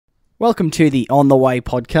Welcome to the On the Way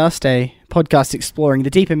podcast, a podcast exploring the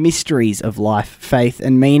deeper mysteries of life, faith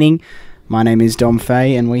and meaning. My name is Dom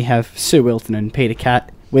Fay and we have Sue Wilton and Peter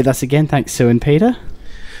Catt with us again. Thanks, Sue and Peter.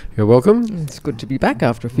 You're welcome. It's good to be back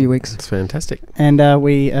after a few weeks. It's fantastic. And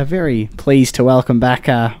we are very pleased to welcome back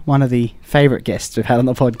one of the favourite guests we've had on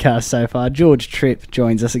the podcast so far. George Tripp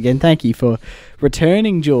joins us again. Thank you for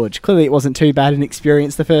returning, George. Clearly it wasn't too bad an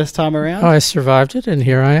experience the first time around. I survived it, and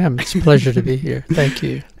here I am. It's a pleasure to be here. Thank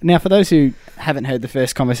you. Now, for those who haven't heard the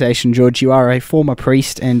first conversation, George, you are a former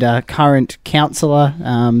priest and current counsellor,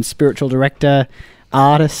 spiritual director,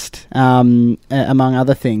 artist, among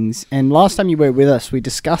other things. And last time you were with us, we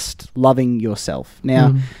discussed loving yourself.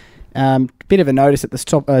 Now, bit of a notice at the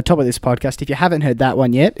top of this podcast. If you haven't heard that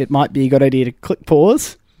one yet, it might be a good idea to click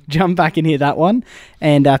pause, jump back and hear that one,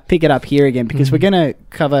 and pick it up here again, because we're going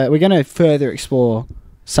to further explore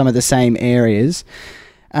some of the same areas.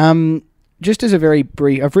 Just as a very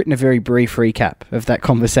brief, I've written a very brief recap of that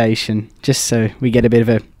conversation, just so we get a bit of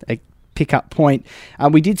a pick-up point.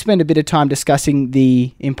 We did spend a bit of time discussing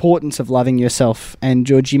the importance of loving yourself, and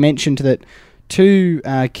George, you mentioned that two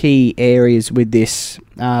key areas with this,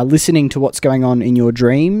 listening to what's going on in your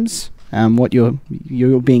dreams, what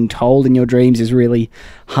you're being told in your dreams is really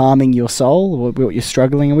harming your soul, or what you're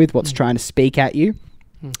struggling with, what's trying to speak at you,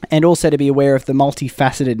 and also to be aware of the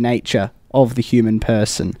multifaceted nature of the human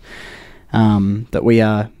person, that we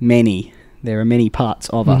are many. There are many parts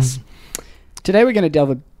of us. Today we're going to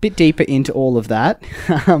delve a bit deeper into all of that.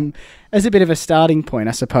 As a bit of a starting point,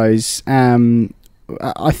 I suppose,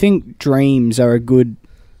 I think dreams are a good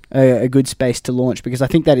space to launch, because I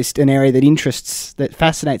think that is an area that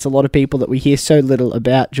fascinates a lot of people that we hear so little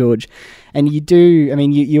about, George. And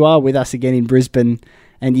you are with us again in Brisbane,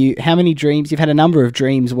 and how many dreams? You've had a number of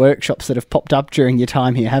dreams workshops that have popped up during your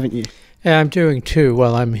time here, haven't you? Yeah, I'm doing two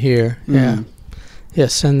while I'm here. Yeah.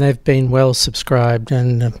 Yes, and they've been well subscribed,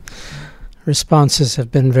 and responses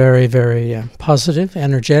have been very, very positive,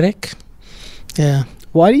 energetic. Yeah.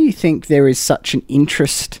 Why do you think there is such an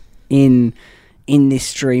interest in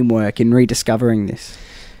this dream work, in rediscovering this?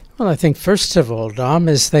 Well, I think first of all, Dom,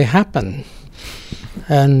 is they happen.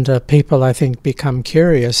 And people, I think, become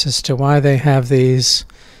curious as to why they have these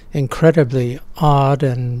incredibly odd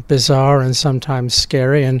and bizarre and sometimes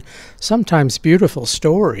scary and sometimes beautiful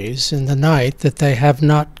stories in the night that they have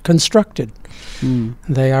not constructed.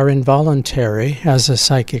 They are involuntary as a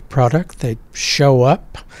psychic product. They show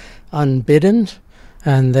up unbidden,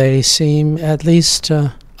 and they seem at least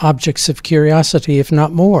objects of curiosity, if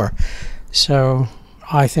not more. So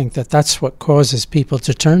I think that that's what causes people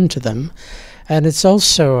to turn to them. And it's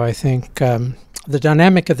also, I think, the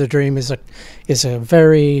dynamic of the dream is a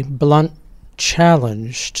very blunt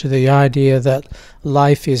challenge to the idea that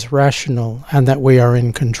life is rational and that we are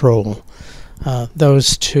in control.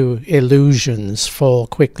 Those two illusions fall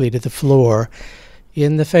quickly to the floor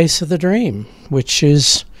in the face of the dream, which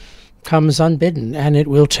comes unbidden, and it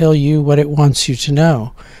will tell you what it wants you to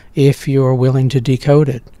know if you are willing to decode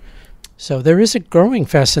it. So there is a growing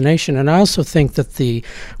fascination, and I also think that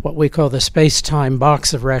what we call the space-time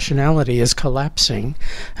box of rationality is collapsing,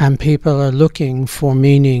 and people are looking for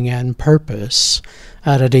meaning and purpose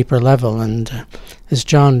at a deeper level. And as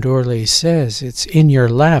John Doorley says, it's in your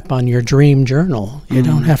lap on your dream journal. You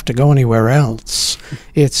don't have to go anywhere else.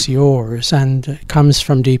 It's yours, and it comes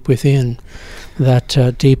from deep within,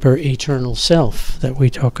 that deeper eternal self that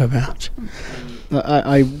we talk about.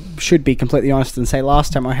 I should be completely honest and say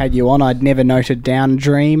last time I had you on, I'd never noted down a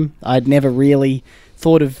dream. I'd never really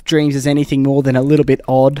thought of dreams as anything more than a little bit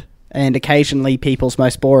odd, and occasionally people's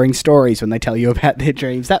most boring stories when they tell you about their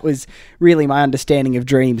dreams. That was really my understanding of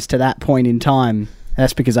dreams to that point in time.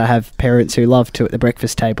 That's because I have parents who love to, at the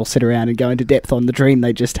breakfast table, sit around and go into depth on the dream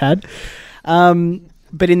they just had.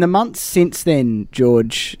 But in the months since then,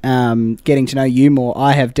 George, getting to know you more,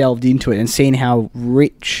 I have delved into it and seen how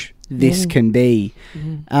rich this can be.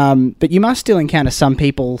 But you must still encounter some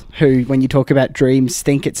people who, when you talk about dreams,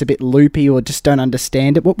 think it's a bit loopy or just don't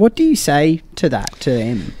understand it. What do you say to that, to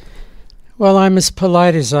them? Well, I'm as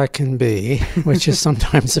polite as I can be, which is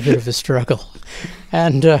sometimes a bit of a struggle.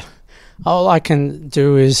 And all I can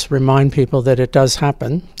do is remind people that it does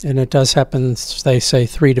happen, and it does happen, they say,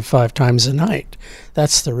 3 to 5 times a night.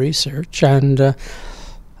 That's the research. And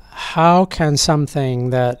how can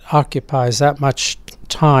something that occupies that much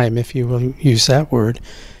time, if you will use that word,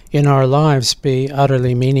 in our lives be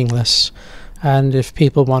utterly meaningless? And if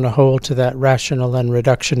people want to hold to that rational and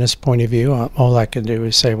reductionist point of view, all I can do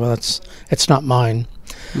is say, well, it's not mine.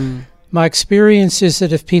 My experience is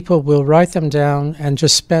that if people will write them down and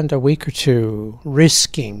just spend a week or two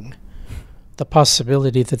risking the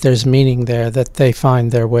possibility that there's meaning there, that they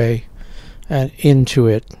find their way into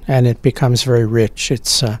it, and it becomes very rich.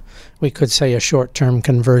 It's we could say a short-term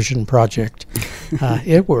conversion project.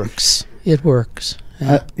 It works. It works.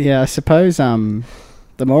 I suppose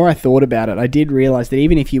the more I thought about it, I did realise that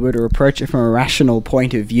even if you were to approach it from a rational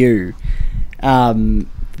point of view,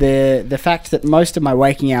 the fact that most of my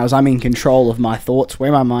waking hours I'm in control of my thoughts,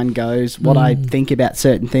 where my mind goes, what I think about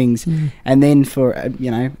certain things, and then for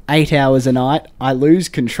 8 hours a night I lose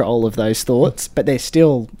control of those thoughts, but they're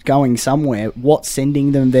still going somewhere. What's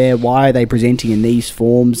sending them there? Why are they presenting in these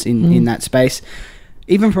forms in that space?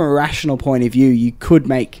 Even from a rational point of view, you could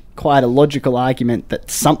make quite a logical argument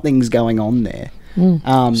that something's going on there.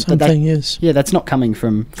 Something is. Yeah, that's not coming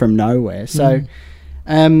from nowhere. So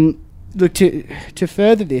look, to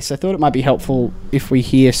further this, I thought it might be helpful if we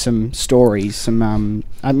hear some stories, some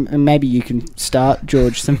and maybe you can start,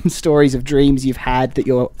 George, some stories of dreams you've had that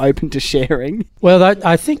you're open to sharing. Well,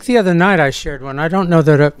 I think the other night I shared one. I don't know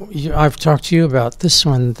that I've talked to you about this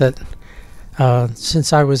one, that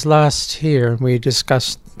since I was last here and we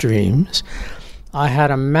discussed dreams, I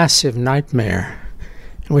had a massive nightmare,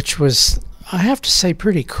 which was, I have to say,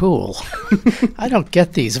 pretty cool. I don't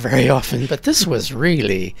get these very often, but this was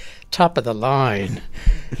really top of the line.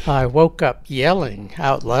 I woke up yelling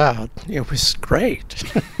out loud. It was great.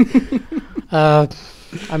 I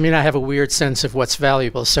have a weird sense of what's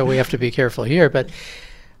valuable, so we have to be careful here, but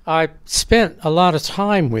I spent a lot of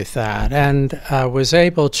time with that and was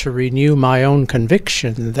able to renew my own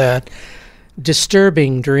conviction that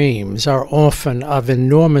disturbing dreams are often of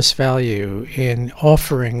enormous value in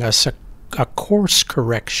offering us a course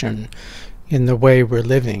correction in the way we're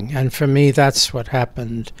living. And for me, that's what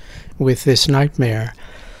happened with this nightmare.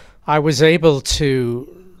 I was able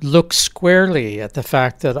to look squarely at the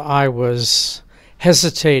fact that I was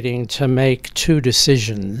hesitating to make two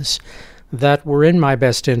decisions that were in my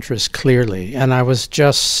best interest, clearly, and I was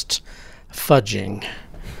just fudging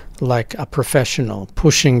like a professional,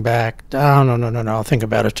 pushing back. Oh, no, I'll think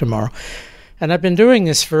about it tomorrow. And I've been doing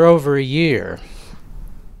this for over a year.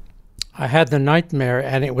 I had the nightmare,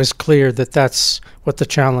 and it was clear that that's what the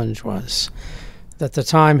challenge was, that the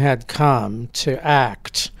time had come to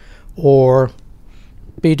act or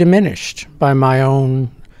be diminished by my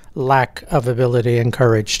own lack of ability and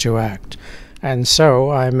courage to act. And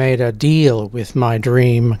so I made a deal with my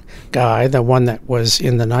dream guy, the one that was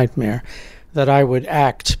in the nightmare, that I would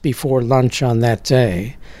act before lunch on that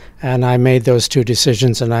day. And I made those two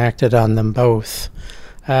decisions, and I acted on them both.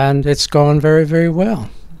 And it's gone very, very well.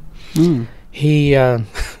 He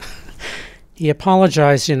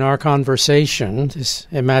apologized in our conversation, this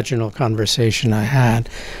imaginal conversation I had,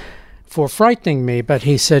 for frightening me, but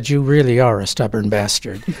he said, "You really are a stubborn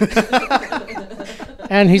bastard."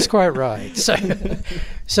 And he's quite right.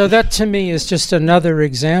 So that to me is just another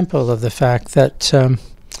example of the fact that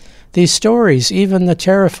these stories, even the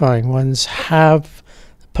terrifying ones, have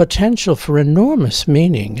potential for enormous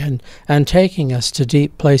meaning and taking us to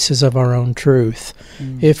deep places of our own truth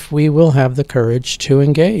if we will have the courage to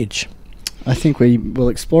engage. I think we will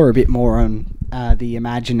explore a bit more on the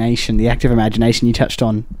imagination, the active imagination you touched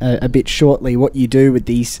on a bit shortly, what you do with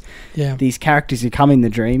these characters who come in the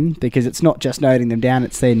dream, because it's not just noting them down,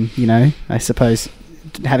 it's then, I suppose,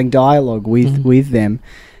 having dialogue with them.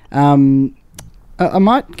 I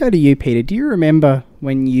might go to you, Peter. Do you remember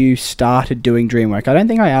when you started doing dream work? I don't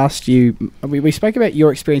think I asked you. We spoke about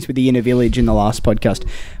your experience with the Inner Village in the last podcast,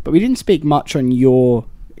 but we didn't speak much on your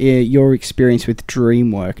experience with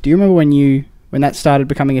dream work. Do you remember when that started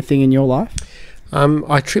becoming a thing in your life?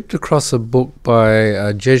 I tripped across a book by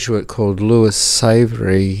a Jesuit called Louis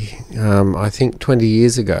Savory, I think 20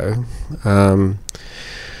 years ago.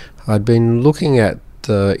 I'd been looking at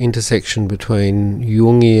the intersection between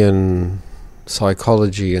Jungian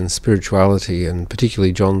psychology and spirituality, and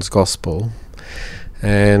particularly John's Gospel,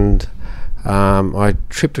 and I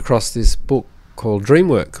tripped across this book called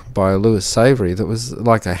Dreamwork by Louis Savory that was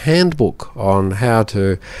like a handbook on how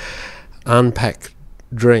to unpack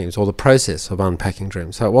dreams, or the process of unpacking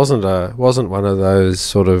dreams. So it wasn't one of those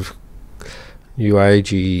sort of new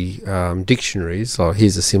agey dictionaries, like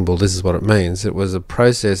here's a symbol, this is what it means. It was a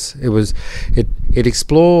process. It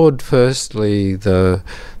explored firstly the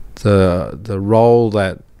role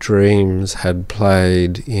that dreams had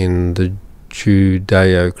played in the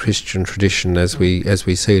Judeo-Christian tradition as we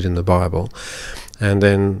see it in the Bible, and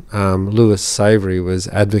then Louis Savory was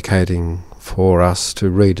advocating for us to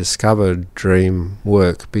rediscover dream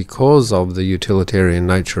work because of the utilitarian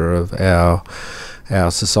nature of our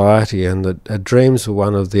society, and that dreams were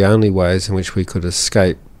one of the only ways in which we could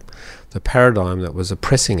escape the paradigm that was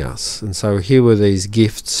oppressing us. And so here were these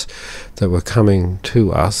gifts that were coming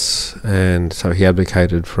to us, and so he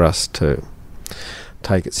advocated for us to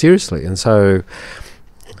take it seriously. And so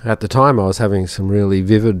at the time I was having some really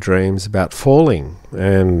vivid dreams about falling,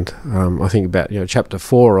 and I think about chapter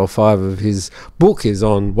 4 or 5 of his book is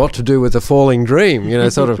on what to do with a falling dream,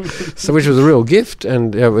 sort of, so which was a real gift,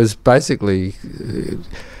 and it was basically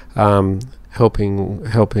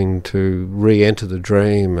helping to re-enter the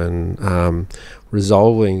dream and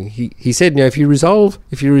resolving. He said, if you resolve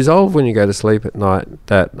when you go to sleep at night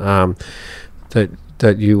that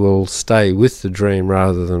that you will stay with the dream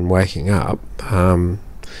rather than waking up,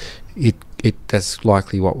 that's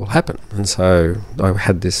likely what will happen. And so I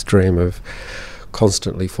had this dream of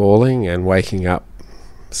constantly falling and waking up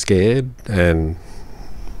scared and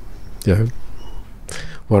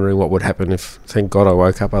wondering what would happen if, thank God, I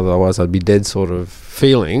woke up, otherwise I'd be dead sort of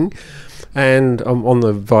feeling. And on the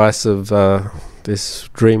advice of this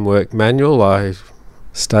DreamWork manual, I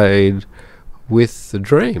stayed with the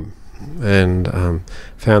dream and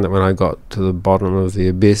found that when I got to the bottom of the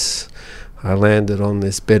abyss, I landed on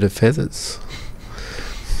this bed of feathers.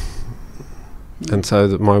 And so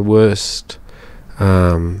that my worst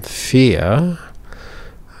fear,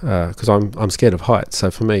 because I'm scared of heights, so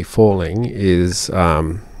for me falling is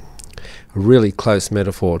a really close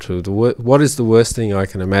metaphor to what is the worst thing I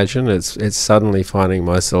can imagine. It's suddenly finding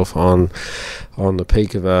myself on the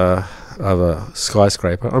peak of a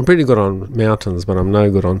skyscraper. I'm pretty good on mountains, but I'm no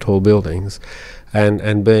good on tall buildings,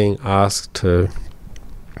 and being asked to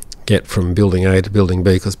get from building A to building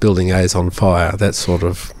B because building A is on fire, that sort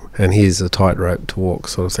of, and here's a tightrope to walk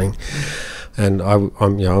sort of thing. And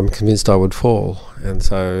I'm convinced I would fall. And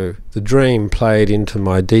so the dream played into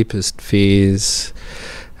my deepest fears,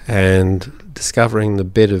 and discovering the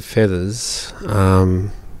bed of feathers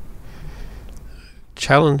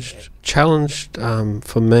challenged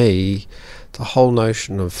for me the whole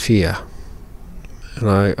notion of fear. And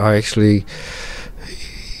I actually,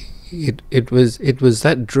 it was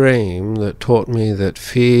that dream that taught me that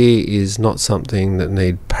fear is not something that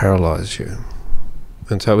need paralyze you.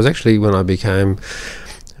 And so it was actually when I became,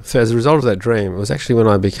 so as a result of that dream, it was actually when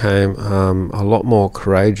I became a lot more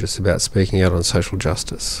courageous about speaking out on social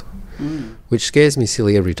justice, which scares me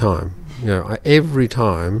silly every time. Every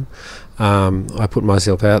time I put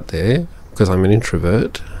myself out there, because I'm an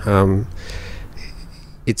introvert,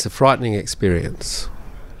 it's a frightening experience.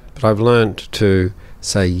 But I've learned to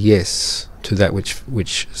say yes to that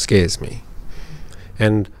which scares me.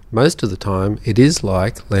 And most of the time it is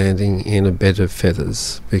like landing in a bed of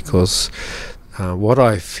feathers, because what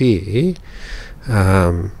I fear,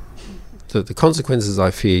 the consequences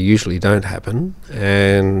I fear usually don't happen,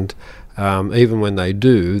 and even when they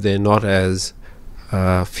do, they're not as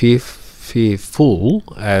fearful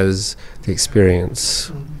as the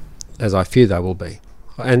experience as I fear they will be.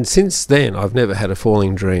 And since then, I've never had a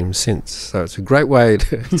falling dream since. So it's a great way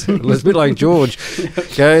to it's a bit like George.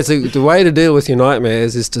 The way to deal with your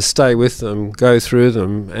nightmares is to stay with them, go through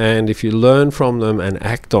them, and if you learn from them and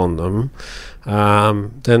act on them,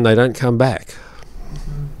 then they don't come back.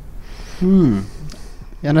 And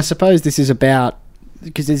I suppose this is about,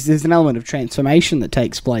 because there's an element of transformation that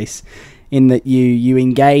takes place in that you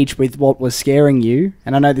engage with what was scaring you.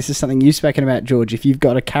 And I know this is something you've spoken about, George. If you've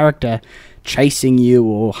got a character chasing you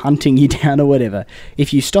or hunting you down or whatever,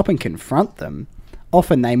 if you stop and confront them,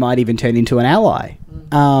 often they might even turn into an ally.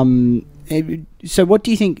 So what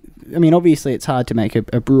do you think? I mean, obviously it's hard to make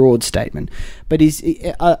a broad statement, but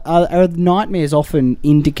are nightmares often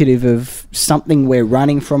indicative of something we're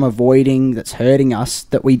running from, avoiding, that's hurting us,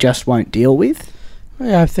 that we just won't deal with?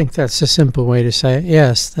 Yeah, I think that's a simple way to say it.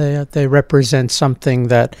 Yes, they represent something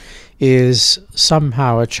that is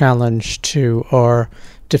somehow a challenge to our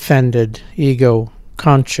defended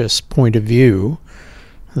ego-conscious point of view,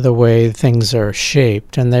 the way things are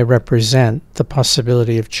shaped, and they represent the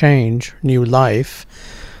possibility of change, new life.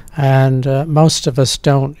 And most of us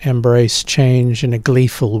don't embrace change in a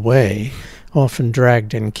gleeful way, often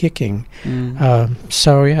dragged and kicking.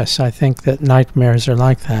 So yes, I think that nightmares are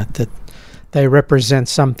like that they represent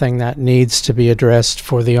something that needs to be addressed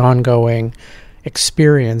for the ongoing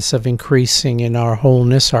experience of increasing in our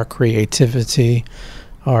wholeness, our creativity,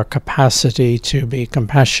 our capacity to be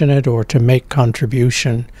compassionate or to make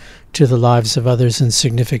contribution to the lives of others in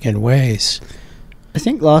significant ways. I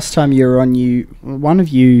think last time you were on, one of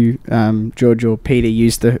you, George or Peter,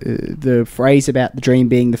 used the phrase about the dream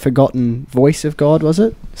being the forgotten voice of God. Was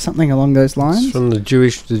it something along those lines? It's from the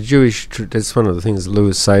Jewish. That's one of the things that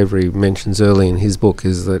Louis Savory mentions early in his book,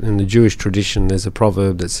 is that in the Jewish tradition there's a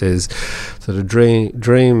proverb that says that a dream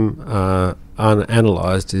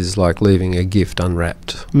unanalyzed is like leaving a gift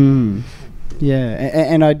unwrapped. Yeah,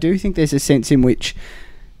 and I do think there's a sense in which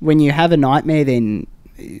when you have a nightmare, then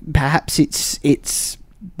perhaps it's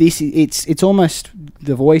almost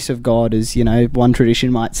the voice of God, as one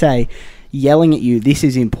tradition might say, yelling at you, this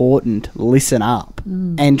is important, listen up,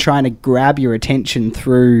 and trying to grab your attention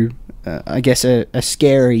through, I guess, a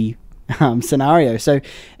scary scenario. So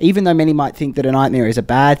even though many might think that a nightmare is a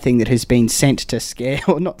bad thing that has been sent to scare,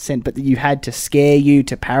 or not sent, but that you had to scare you,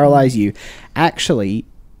 to paralyze you, actually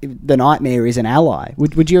the nightmare is an ally.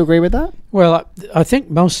 Would you agree with that? Well, I think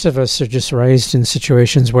most of us are just raised in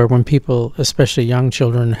situations where when people, especially young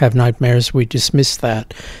children, have nightmares, we dismiss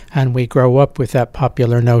that, and we grow up with that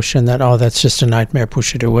popular notion that, oh, that's just a nightmare,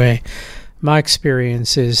 push it away. My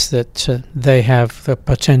experience is that they have the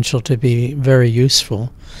potential to be very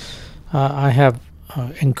useful. I have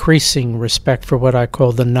increasing respect for what I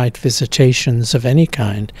call the night visitations of any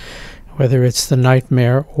kind, whether it's the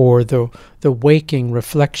nightmare or the waking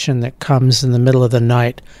reflection that comes in the middle of the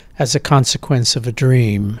night as a consequence of a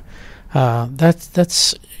dream.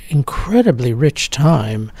 That's incredibly rich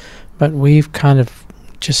time, but we've kind of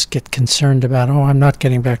just get concerned about, oh, I'm not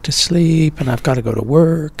getting back to sleep, and I've got to go to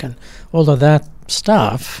work, and all of that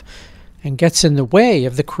stuff, and gets in the way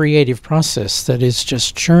of the creative process that is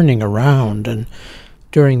just churning around and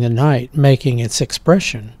during the night making its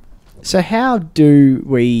expression. So how do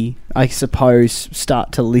we, I suppose,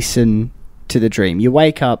 start to listen to the dream? You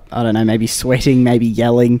wake up, I don't know, maybe sweating, maybe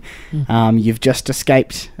yelling. You've just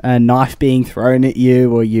escaped a knife being thrown at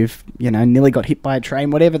you, or you've, nearly got hit by a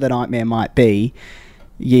train, whatever the nightmare might be.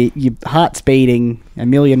 Your heart's beating a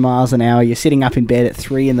million miles an hour. You're sitting up in bed at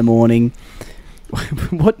 3 a.m.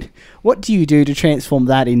 What do you do to transform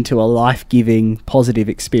that into a life-giving, positive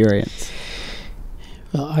experience?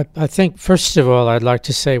 Well, I think, first of all, I'd like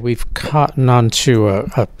to say we've gotten onto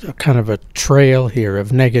a kind of a trail here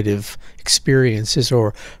of negative experiences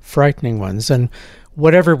or frightening ones. And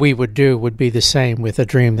whatever we would do would be the same with a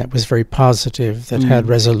dream that was very positive, that had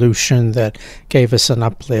resolution, that gave us an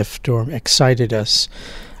uplift or excited us.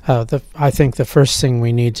 I think the first thing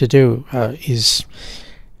we need to do is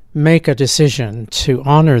make a decision to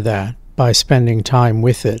honor that by spending time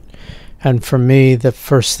with it. And for me, the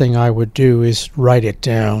first thing I would do is write it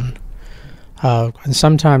down. And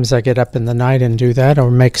sometimes I get up in the night and do that,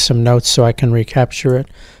 or make some notes so I can recapture it.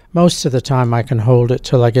 Most of the time I can hold it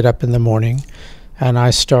till I get up in the morning, and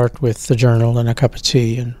I start with the journal and a cup of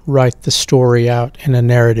tea and write the story out in a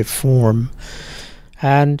narrative form.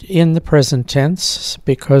 And in the present tense,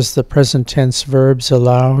 because the present tense verbs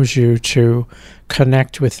allows you to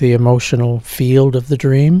connect with the emotional field of the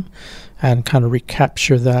dream and kind of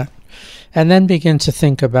recapture that. And then begin to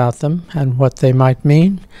think about them and what they might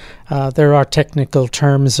mean. There are technical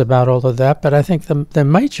terms about all of that, but I think the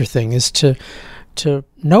major thing is to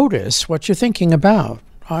notice what you're thinking about.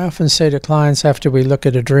 I often say to clients after we look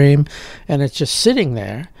at a dream and it's just sitting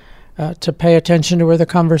there, to pay attention to where the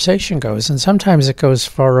conversation goes. And sometimes it goes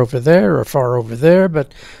far over there or far over there,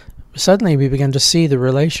 but suddenly we begin to see the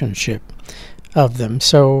relationship of them.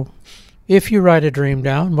 So if you write a dream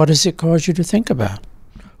down, what does it cause you to think about?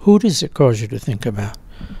 Who does it cause you to think about?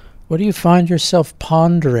 What do you find yourself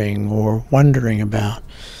pondering or wondering about?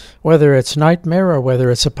 Whether it's nightmare or whether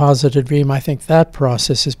it's a positive dream, I think that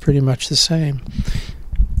process is pretty much the same.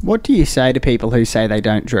 What do you say to people who say they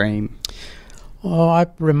don't dream? Well, I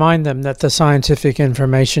remind them that the scientific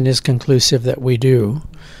information is conclusive that we do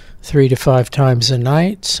 3 to 5 times a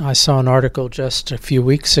night. I saw an article just a few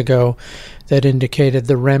weeks ago that indicated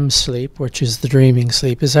the REM sleep, which is the dreaming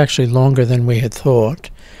sleep, is actually longer than we had thought.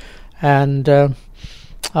 And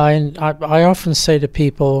I often say to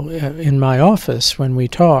people in my office when we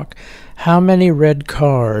talk, how many red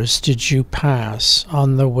cars did you pass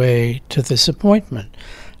on the way to this appointment?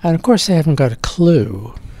 And of course they haven't got a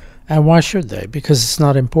clue. And why should they? Because it's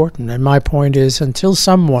not important. And my point is, until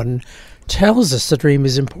someone tells us the dream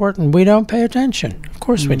is important, we don't pay attention. Of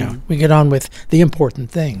course we don't. We get on with the important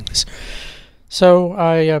things. So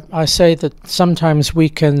I say that sometimes we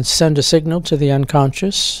can send a signal to the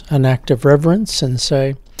unconscious, an act of reverence, and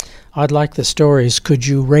say, I'd like the stories. Could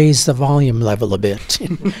you raise the volume level a bit?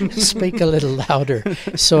 Speak a little louder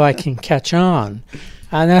so I can catch on.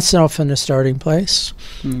 And that's often a starting place.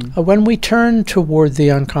 When we turn toward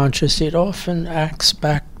the unconscious, it often acts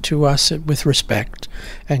back to us with respect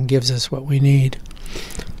and gives us what we need.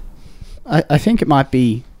 I think it might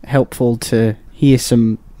be helpful to hear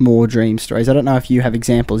some more dream stories. I don't know if you have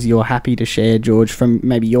examples you're happy to share, George, from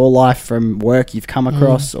maybe your life, from work you've come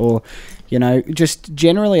across, or, just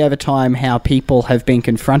generally over time how people have been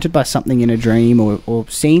confronted by something in a dream or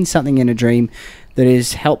seen something in a dream that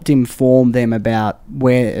has helped inform them about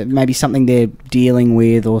where maybe something they're dealing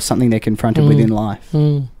with or something they're confronted with in life.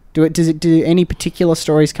 Do any particular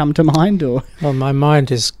stories come to mind, or Well, my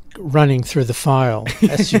mind is running through the file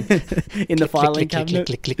as you in the filing click,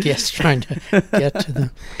 cabinet? click. Yes, trying to get to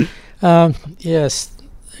them. Yes,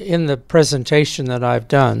 in the presentation that I've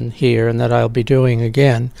done here and that I'll be doing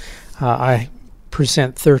again, I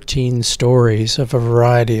present 13 stories of a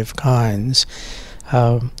variety of kinds.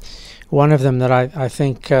 One of them that I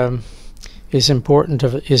think is important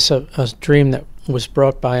is a dream that was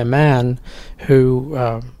brought by a man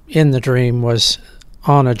who, in the dream, was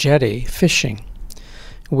on a jetty fishing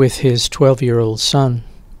with his 12-year-old son.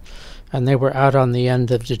 And they were out on the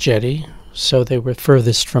end of the jetty, so they were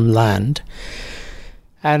furthest from land.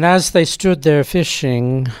 And as they stood there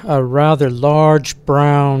fishing, a rather large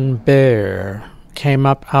brown bear came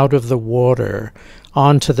up out of the water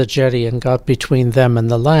onto the jetty and got between them and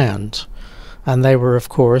the land. And they were, of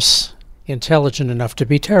course, intelligent enough to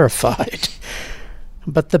be terrified.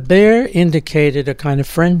 But the bear indicated a kind of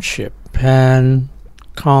friendship and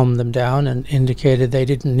calmed them down and indicated they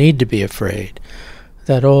didn't need to be afraid,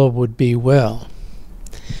 that all would be well.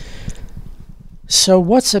 So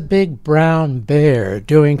what's a big brown bear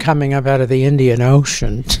doing coming up out of the Indian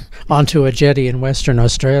Ocean onto a jetty in Western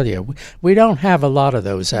Australia? We don't have a lot of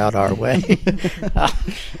those out our way.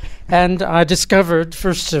 And I discovered,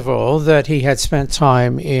 first of all, that he had spent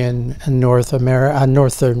time in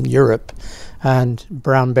Northern Europe, and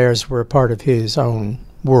brown bears were a part of his own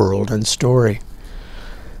world and story.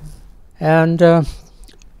 And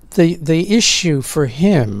the issue for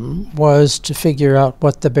him was to figure out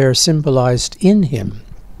what the bear symbolized in him.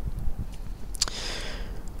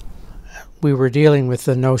 We were dealing with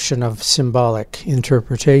the notion of symbolic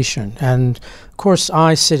interpretation. And, of course,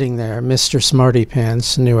 I, sitting there, Mr. Smarty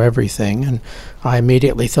Pants, knew everything. And I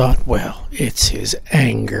immediately thought, well, it's his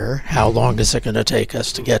anger. How long is it going to take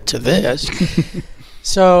us to get to this?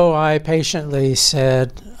 So I patiently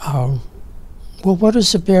said, well, what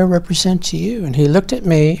does the bear represent to you? And he looked at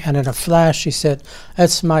me, and in a flash he said,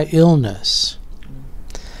 that's my illness.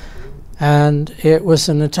 And it was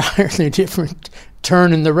an entirely different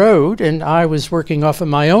turn in the road, and I was working off of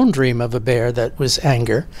my own dream of a bear that was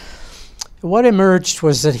anger. What emerged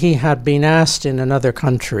was that he had been asked in another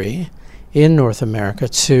country in North America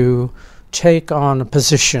to take on a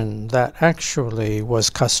position that actually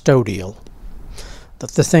was custodial,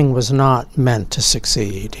 that the thing was not meant to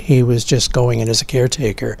succeed. He was just going in as a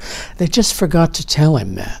caretaker. They just forgot to tell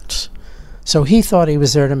him that. So he thought he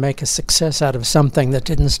was there to make a success out of something that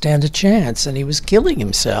didn't stand a chance, and he was killing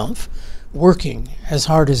himself working as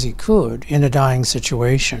hard as he could in a dying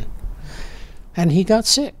situation. And he got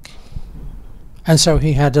sick. And so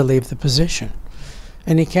he had to leave the position.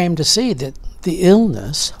 And he came to see that the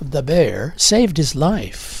illness of the bear saved his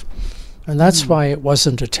life. And that's why it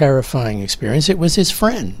wasn't a terrifying experience. It was his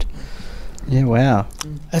friend. Yeah, wow.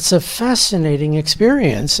 It's a fascinating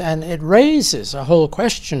experience, and it raises a whole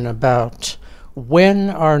question about when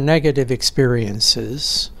are negative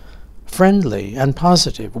experiences friendly and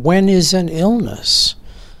positive? When is an illness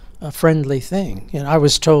a friendly thing? You know, I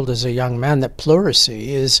was told as a young man that pleurisy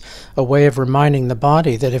is a way of reminding the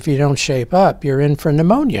body that if you don't shape up, you're in for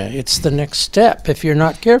pneumonia. It's the next step. If you're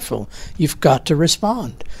not careful, you've got to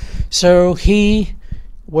respond. So he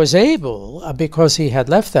was able, because he had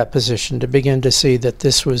left that position, to begin to see that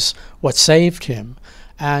this was what saved him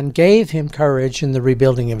and gave him courage in the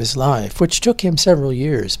rebuilding of his life, which took him several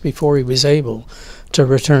years before he was able to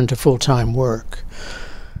return to full-time work.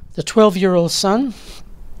 The 12-year-old son,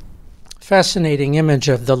 fascinating image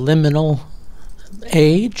of the liminal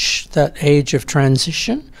age, that age of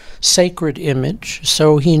transition, sacred image,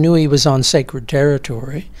 so he knew he was on sacred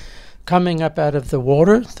territory, coming up out of the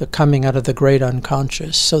water, the coming out of the great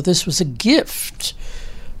unconscious. So this was a gift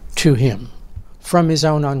to him from his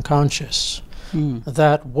own unconscious,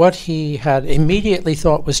 that what he had immediately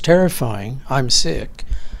thought was terrifying, I'm sick,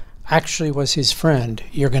 actually was his friend,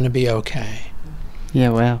 you're going to be okay.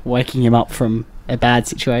 Yeah, wow. Waking him up from a bad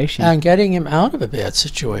situation. And getting him out of a bad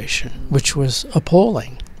situation, which was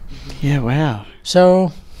appalling. Yeah, wow.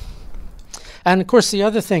 So, and of course the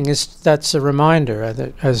other thing is, that's a reminder,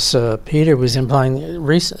 that, as Peter was implying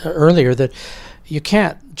earlier, that you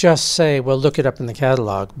can't just say, well, look it up in the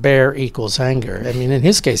catalog, bear equals anger. I mean, in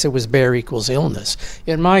his case, it was bear equals illness.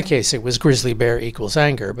 In my case, it was grizzly bear equals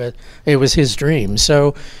anger, but it was his dream.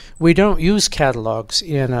 So we don't use catalogs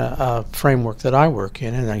in a framework that I work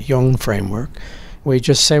in a Jung framework. We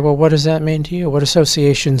just say, well, what does that mean to you? What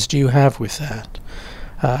associations do you have with that?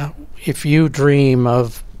 If you dream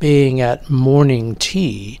of being at morning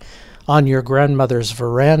tea on your grandmother's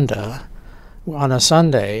veranda on a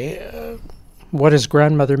Sunday, what does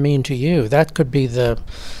grandmother mean to you? That could be the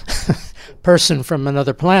person from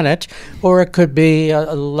another planet, or it could be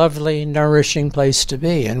a lovely, nourishing place to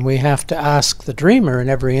be. And we have to ask the dreamer in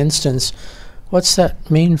every instance, what's that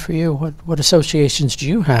mean for you? What associations do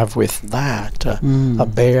you have with that? A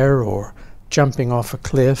bear, or jumping off a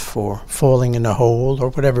cliff, or falling in a hole, or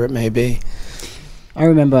whatever it may be. I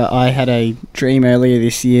remember I had a dream earlier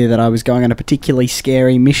this year that I was going on a particularly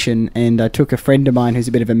scary mission, and I took a friend of mine who's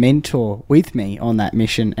a bit of a mentor with me on that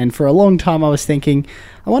mission. And for a long time I was thinking,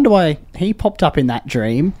 I wonder why he popped up in that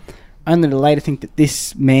dream, only to later think that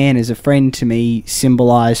this man as a friend to me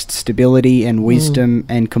symbolised stability and wisdom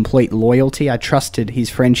and complete loyalty. I trusted his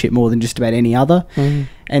friendship more than just about any other.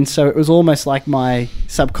 And so it was almost like my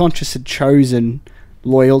subconscious had chosen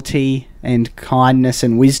loyalty and kindness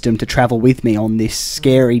and wisdom to travel with me on this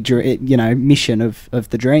scary, mission of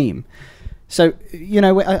the dream. So,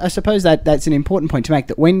 I suppose that's an important point to make,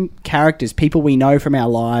 that when characters, people we know from our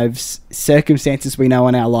lives, circumstances we know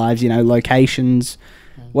in our lives, locations,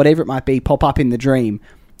 whatever it might be, pop up in the dream,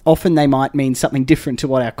 often they might mean something different to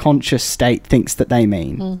what our conscious state thinks that they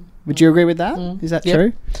mean. Would you agree with that? Is that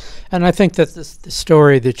true? And I think that the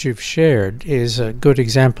story that you've shared is a good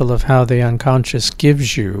example of how the unconscious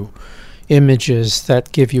gives you images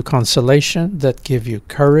that give you consolation, that give you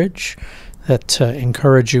courage, that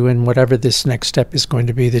encourage you in whatever this next step is going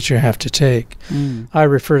to be that you have to take. I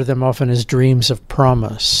refer to them often as dreams of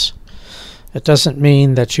promise. It doesn't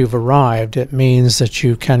mean that you've arrived. It means that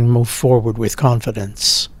you can move forward with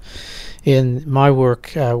confidence. In my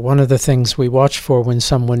work, one of the things we watch for when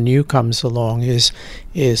someone new comes along is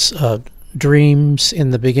dreams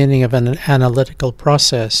in the beginning of an analytical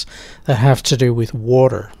process that have to do with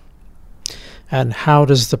water. And how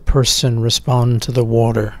does the person respond to the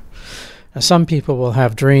water? Now, some people will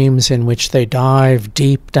have dreams in which they dive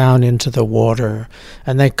deep down into the water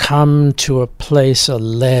and they come to a place, a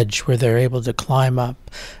ledge, where they're able to climb up,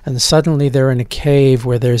 and suddenly they're in a cave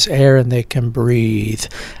where there's air and they can breathe,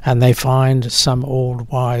 and they find some old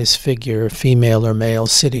wise figure, female or male,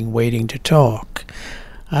 sitting waiting to talk.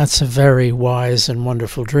 That's a very wise and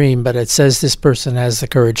wonderful dream, but it says this person has the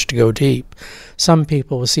courage to go deep. Some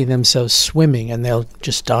people will see themselves swimming and they'll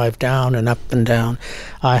just dive down and up and down.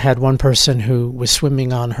 I had one person who was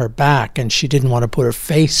swimming on her back and she didn't want to put her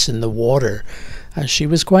face in the water. She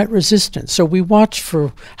was quite resistant. So we watch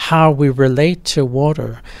for how we relate to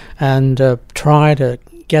water and try to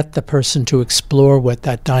get the person to explore what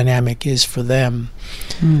that dynamic is for them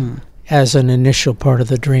as an initial part of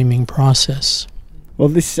the dreaming process.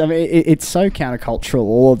 Well, it's so countercultural,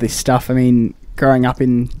 all of this stuff. I mean, growing up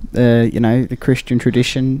in, the Christian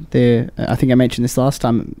tradition, I think I mentioned this last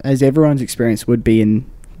time, as everyone's experience would be in,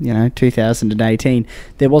 2018,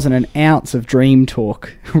 there wasn't an ounce of dream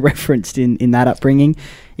talk referenced in that upbringing.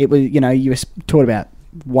 It was, you were taught about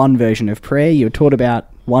one version of prayer, you were taught about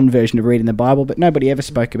one version of reading the Bible, but nobody ever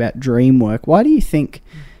spoke about dream work. Why do you think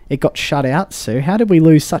it got shut out, Sue? How did we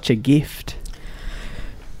lose such a gift?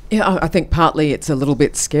 Yeah, I think partly it's a little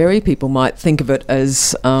bit scary. People might think of it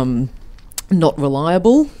as not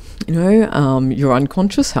reliable. You're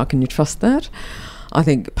unconscious. How can you trust that? I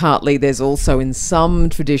think partly there's also in some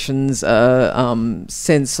traditions a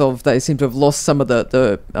sense of they seem to have lost some of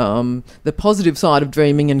the positive side of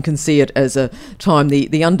dreaming and can see it as a time,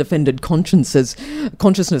 the undefended consciousness,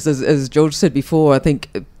 as George said before. I think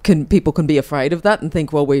people can be afraid of that and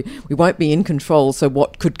think, well, we won't be in control, so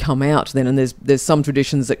what could come out then? And there's some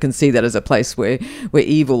traditions that can see that as a place where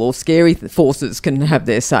evil or scary forces can have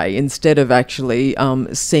their say, instead of actually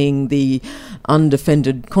seeing the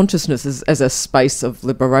undefended consciousness as a space of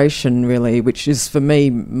liberation, really, which is, for me,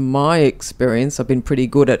 my experience. I've been pretty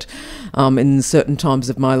good at, in certain times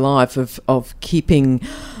of my life, of keeping,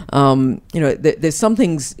 there's some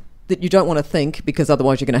things that you don't want to think, because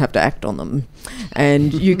otherwise you're going to have to act on them,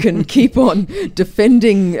 and you can keep on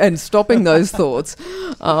defending and stopping those thoughts,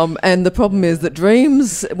 and the problem is that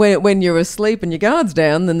dreams, when you're asleep and your guard's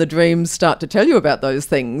down, then the dreams start to tell you about those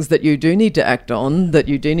things that you do need to act on, that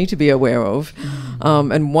you do need to be aware of.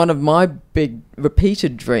 And one of my big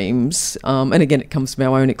repeated dreams, and again it comes from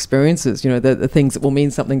our own experiences, the things that will mean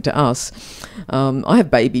something to us. I have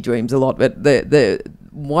baby dreams a lot, but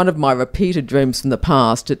one of my repeated dreams from the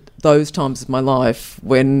past, at those times of my life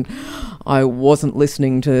when I wasn't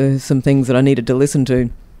listening to some things that I needed to listen to,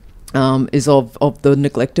 is of the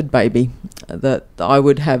neglected baby. That I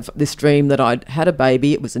would have this dream that I'd had a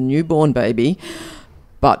baby, it was a newborn baby,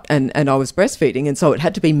 and I was breastfeeding, and so it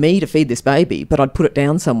had to be me to feed this baby, but I'd put it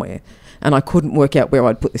down somewhere. And I couldn't work out where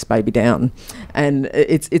I'd put this baby down. And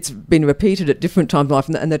it's been repeated at different times in life.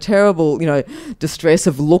 And the terrible, distress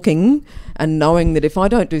of looking and knowing that if I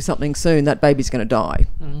don't do something soon, that baby's going to die.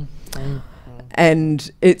 And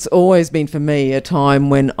it's always been for me a time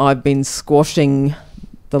when I've been squashing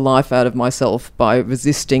the life out of myself by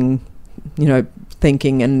resisting,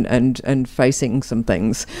 thinking and facing some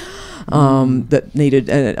things that needed.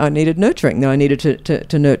 I needed nurturing. That I needed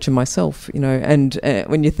to nurture myself. And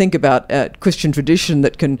when you think about Christian tradition,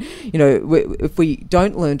 that can, if we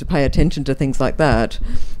don't learn to pay attention to things like that,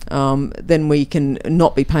 then we can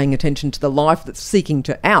not be paying attention to the life that's seeking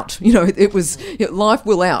to out. Life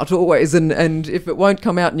will out always, and if it won't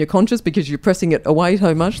come out in your conscious because you're pressing it away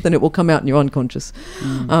so much, then it will come out in your unconscious.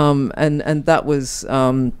 And that was.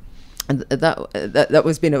 And that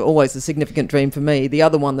was been always a significant dream for me. The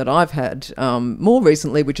other one that I've had more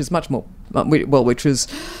recently, which is much more which was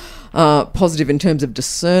positive in terms of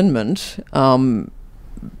discernment,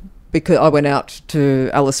 because I went out to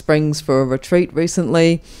Alice Springs for a retreat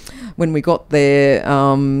recently. When we got there,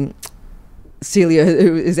 Celia,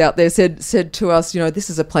 who is out there, said to us,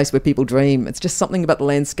 this is a place where people dream. It's just something about the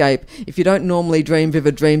landscape. If you don't normally dream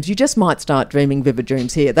vivid dreams, you just might start dreaming vivid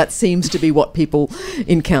dreams here. That seems to be what people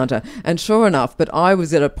encounter. And sure enough, but I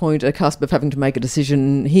was at a cusp of having to make a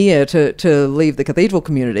decision here to leave the cathedral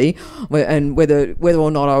community, whether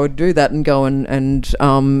or not I would do that and go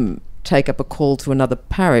and take up a call to another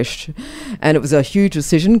parish. And it was a huge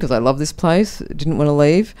decision because I love this place. Didn't want to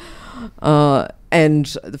leave.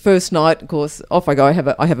 And the first night, of course, off I go. I have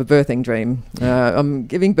a birthing dream. I'm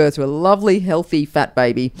giving birth to a lovely, healthy, fat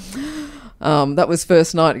baby. That was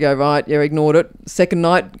first night. Go, right, yeah, ignored it. Second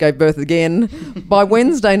night, gave birth again. By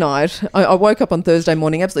Wednesday night, I woke up on Thursday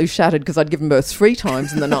morning absolutely shattered because I'd given birth 3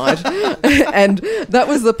 times in the night. And that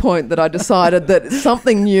was the point that I decided that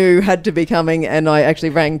something new had to be coming, and I actually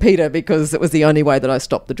rang Peter because it was the only way that I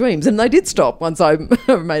stopped the dreams. And they did stop once I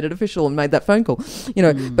made it official and made that phone call.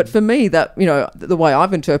 But for me, that, the way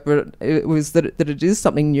I've interpreted it was that it is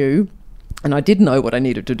something new. And I did know what I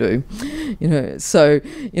needed to do, and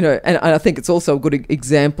I think it's also a good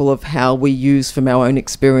example of how we use from our own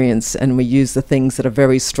experience, and we use the things that are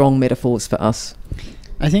very strong metaphors for us.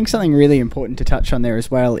 I think something really important to touch on there as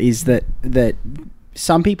well is that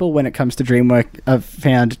some people, when it comes to dream work, I've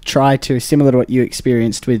found try to, similar to what you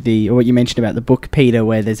experienced with or what you mentioned about the book, Peter,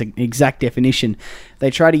 where there's an exact definition, they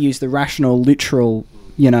try to use the rational, literal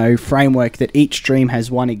framework that each dream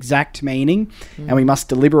has one exact meaning, and we must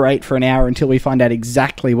deliberate for an hour until we find out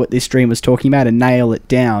exactly what this dream was talking about and nail it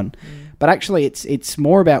down. But actually, it's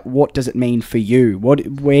more about what does it mean for you?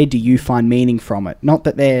 Where do you find meaning from it? Not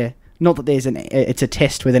that there's it's a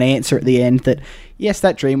test with an answer at the end that, yes,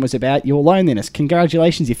 that dream was about your loneliness.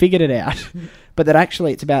 Congratulations, you figured it out. But that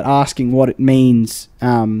actually it's about asking what it means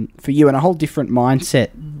for you, and a whole different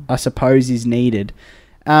mindset, I suppose, is needed.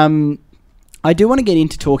 I do want to get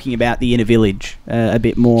into talking about the inner village a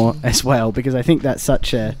bit more as well, because I think that's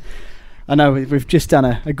such a... I know we've just done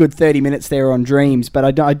a good 30 minutes there on dreams,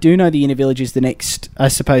 but I do know the inner village is the next, I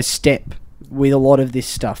suppose, step with a lot of this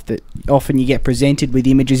stuff, that often you get presented with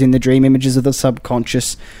images in the dream, images of the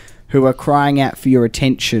subconscious, who are crying out for your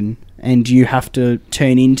attention, and you have to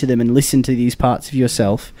turn into them and listen to these parts of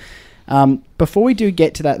yourself. Before we do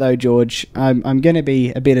get to that, though, George, I'm going to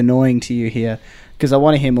be a bit annoying to you here, because I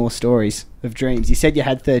want to hear more stories of dreams. You said you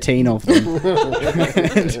had 13 of them.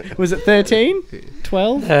 Was it 13?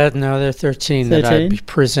 12? No, they're 13 that I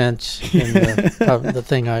present in the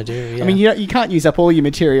thing I do. Yeah. I mean, you can't use up all your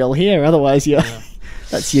material here, otherwise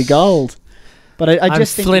that's your gold. But I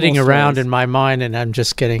just think flitting around in my mind, and I'm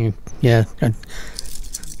just getting,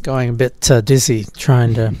 going a bit dizzy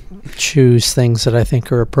trying to choose things that I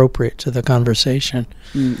think are appropriate to the conversation.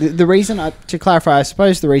 The reason, to clarify, I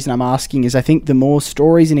suppose the reason I'm asking is I think the more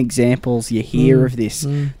stories and examples you hear of this,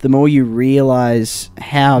 the more you realise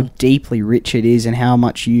how deeply rich it is and how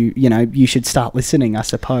much you should start listening, I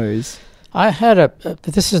suppose. I had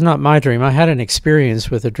this is not my dream, I had an experience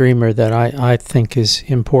with a dreamer that I think is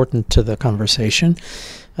important to the conversation.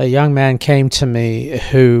 A young man came to me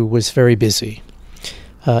who was very busy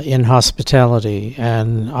in hospitality,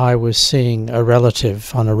 and I was seeing a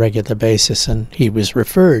relative on a regular basis, and he was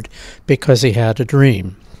referred because he had a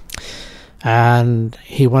dream, and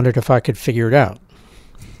he wondered if I could figure it out.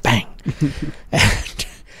 Bang! And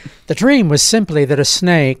the dream was simply that a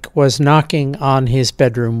snake was knocking on his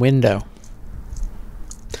bedroom window,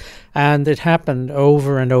 and it happened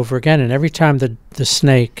over and over again, and every time the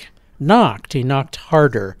snake knocked, he knocked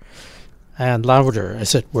harder and louder,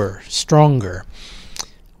 as it were, stronger.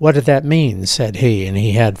 What did that mean, said he, and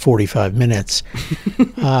he had 45 minutes.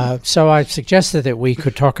 So I suggested that we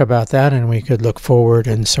could talk about that and we could look forward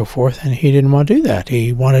and so forth, and he didn't want to do that.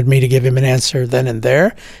 He wanted me to give him an answer then and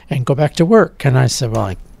there and go back to work. And I said, well,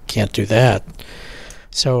 I can't do that.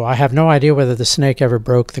 So I have no idea whether the snake ever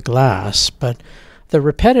broke the glass, but the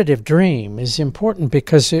repetitive dream is important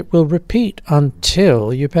because it will repeat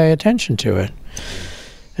until you pay attention to it.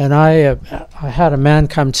 And I had a man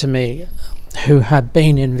come to me who had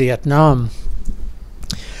been in Vietnam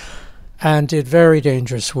and did very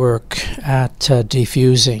dangerous work at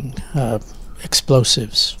defusing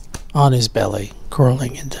explosives on his belly,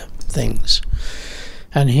 crawling into things.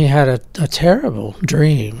 And he had a terrible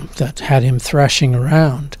dream that had him thrashing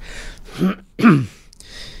around.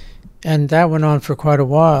 And that went on for quite a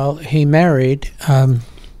while. He married.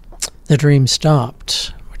 The dream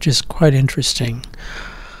stopped, which is quite interesting.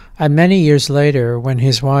 And many years later, when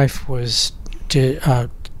his wife was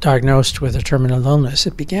diagnosed with a terminal illness,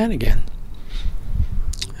 it began again.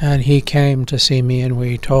 And he came to see me and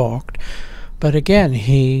we talked. But again,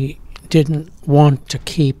 he didn't want to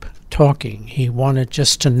keep talking. He wanted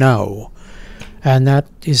just to know. And that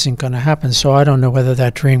isn't going to happen. So I don't know whether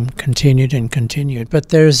that dream continued. But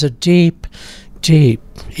there's a deep, deep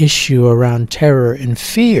issue around terror and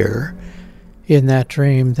fear in that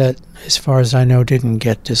dream that, as far as I know, didn't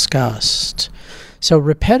get discussed. So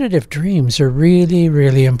repetitive dreams are really,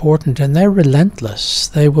 really important, and they're relentless.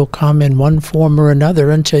 They will come in one form or another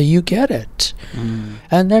until you get it.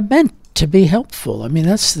 And they're meant to be helpful. I mean,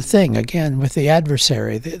 that's the thing, again, with the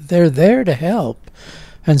adversary. They're there to help.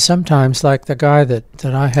 And sometimes, like the guy that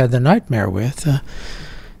I had the nightmare with,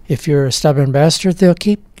 if you're a stubborn bastard, they'll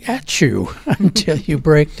keep at you until you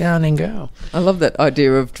break down and go. I love that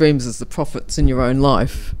idea of dreams as the prophets in your own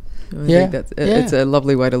life. I think that's, it's a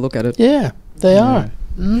lovely way to look at it. Yeah, they are.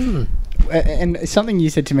 And something you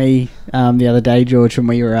said to me the other day, George, when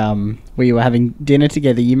we were having dinner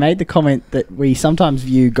together, you made the comment that we sometimes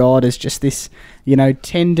view God as just this,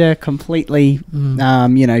 tender, completely,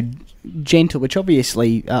 gentle, which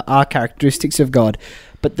obviously are characteristics of God,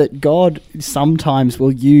 but that God sometimes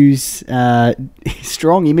will use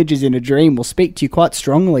strong images in a dream, will speak to you quite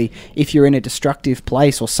strongly if you're in a destructive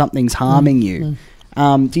place or something's harming you.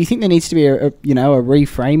 Do you think there needs to be a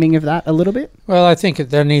reframing of that a little bit? Well, I think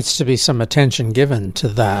there needs to be some attention given to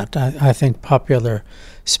that. I think popular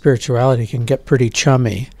spirituality can get pretty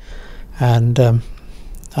chummy, and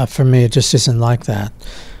for me it just isn't like that.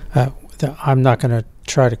 I'm not going to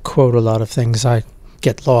try to quote a lot of things. I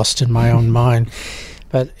get lost in my own mind.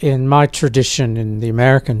 But in my tradition in the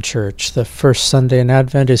American church, the first Sunday in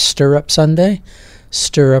Advent is Stir Up Sunday.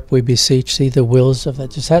 Stir up, we beseech thee, the wills of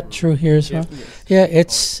that. Is that true here as well? Yeah,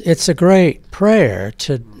 it's a great prayer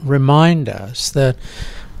to remind us that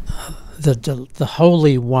the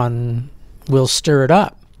Holy One will stir it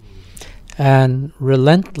up and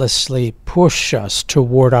relentlessly push us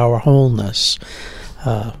toward our wholeness,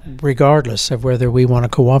 regardless of whether we want to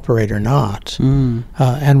cooperate or not.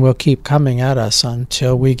 And will keep coming at us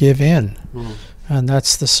until we give in. And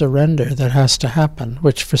that's the surrender that has to happen,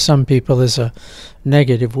 which for some people is a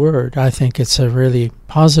negative word. I think it's a really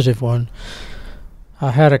positive one.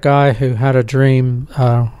 I had a guy who had a dream.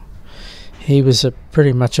 He was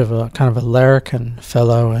pretty much of a kind of a larrikin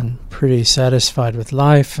fellow and pretty satisfied with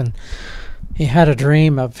life. And he had a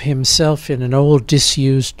dream of himself in an old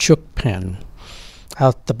disused chook pen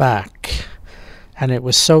out the back. And it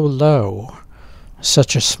was so low,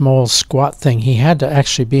 such a small squat thing, he had to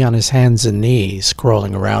actually be on his hands and knees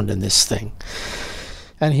crawling around in this thing.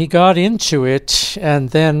 And he got into it,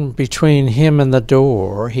 and then between him and the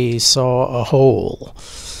door he saw a hole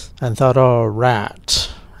and thought, oh, a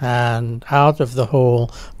rat. And out of the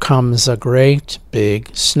hole comes a great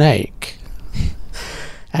big snake.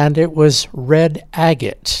 And it was red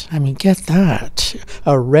agate. I mean, get that.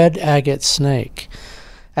 A red agate snake.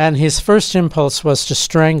 And his first impulse was to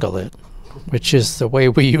strangle it, which is the way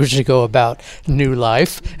we usually go about new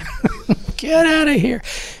life. Get out of here.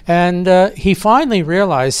 And he finally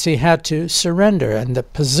realized he had to surrender. And the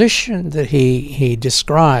position that he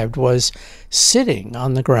described was sitting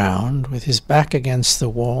on the ground with his back against the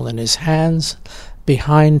wall and his hands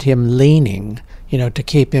behind him leaning, to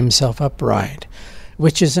keep himself upright,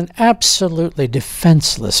 which is an absolutely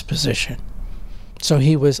defenseless position. So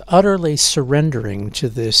he was utterly surrendering to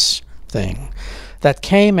this thing that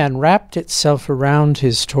came and wrapped itself around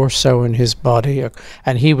his torso and his body,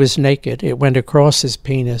 and he was naked. It went across his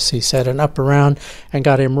penis, he said, and up around, and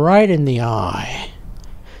got him right in the eye.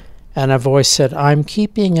 And a voice said, I'm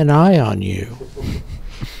keeping an eye on you.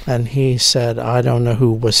 And he said, I don't know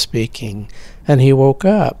who was speaking. And he woke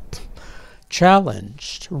up,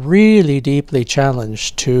 challenged, really deeply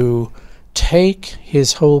challenged to take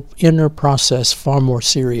his whole inner process far more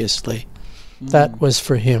seriously. That was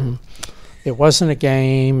for him. It wasn't a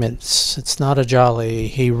game. It's not a jolly.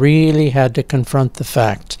 He really had to confront the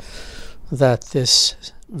fact that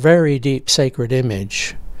this very deep sacred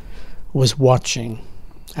image was watching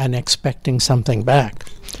and expecting something back.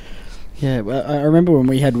 Yeah, well, I remember when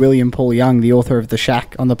we had William Paul Young, the author of The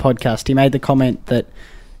Shack, on the podcast, he made the comment that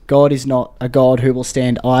God is not a God who will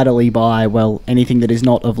stand idly by, well, anything that is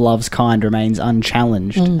not of love's kind remains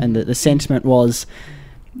unchallenged. And that the sentiment was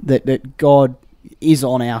that God is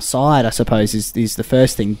on our side, I suppose, is the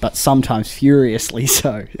first thing, but sometimes furiously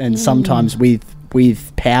so, and sometimes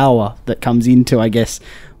with power that comes into, I guess,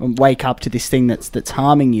 wake up to this thing that's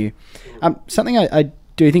harming you. Something I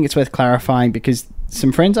do think it's worth clarifying, because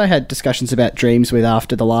some friends I had discussions about dreams with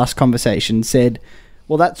after the last conversation said,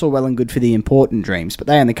 well, that's all well and good for the important dreams, but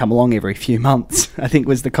they only come along every few months, I think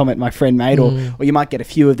was the comment my friend made, or you might get a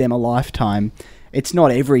few of them a lifetime. It's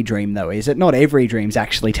not every dream, though, is it? Not every dream's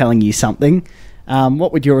actually telling you something.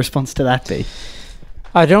 What would your response to that be?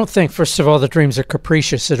 I don't think, first of all, the dreams are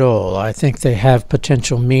capricious at all. I think they have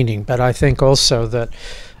potential meaning, but I think also that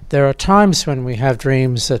there are times when we have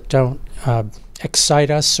dreams that don't excite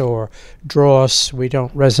us or draw us. We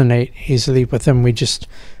don't resonate easily with them.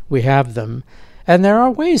 We have them. And there are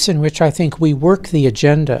ways in which I think we work the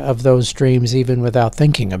agenda of those dreams even without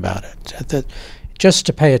thinking about it. That just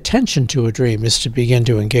to pay attention to a dream is to begin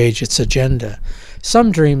to engage its agenda.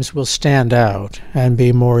 Some dreams will stand out and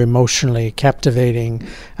be more emotionally captivating.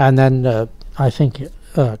 And then I think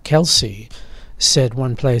Kelsey said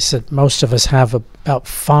one place that most of us have about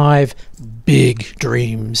 5 big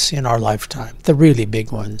dreams in our lifetime, the really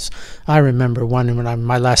big ones. I remember one when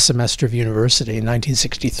my last semester of university in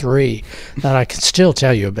 1963 that I can still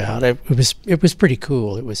tell you about. It was pretty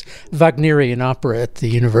cool. It was Wagnerian opera at the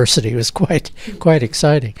university. It was quite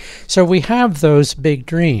exciting. So we have those big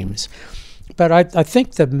dreams. But I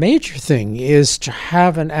think the major thing is to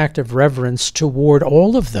have an act of reverence toward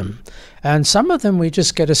all of them. And some of them we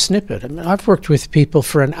just get a snippet. I mean, I've worked with people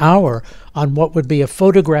for an hour on what would be a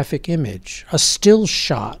photographic image, a still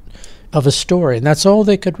shot of a story. And that's all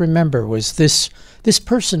they could remember was this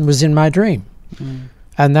person was in my dream.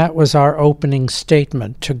 And that was our opening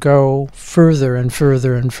statement, to go further and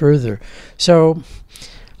further and further. So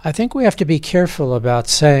I think we have to be careful about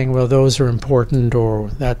saying, well, those are important, or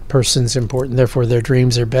that person's important, therefore their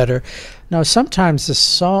dreams are better. Now, sometimes the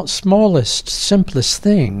smallest, simplest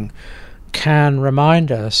thing can remind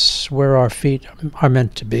us where our feet are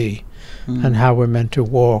meant to be and how we're meant to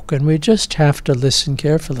walk, and we just have to listen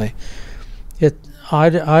carefully. I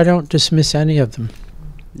don't dismiss any of them.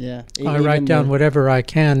 Yeah, I write down whatever I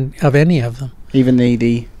can of any of them. Even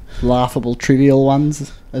the laughable, trivial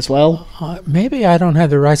ones as well? Maybe I don't have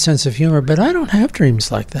the right sense of humor, but I don't have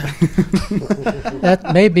dreams like that.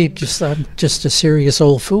 That may be I'm just a serious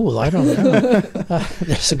old fool. I don't know.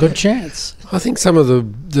 There's a good chance. I think some of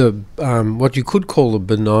the what you could call the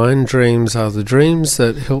benign dreams are the dreams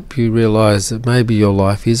that help you realise that maybe your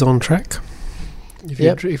life is on track. If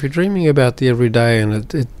you're dreaming about the everyday and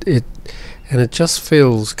it just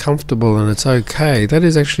feels comfortable and it's okay, that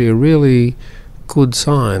is actually a really good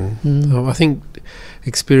sign. I think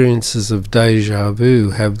experiences of deja vu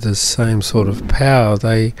have the same sort of power.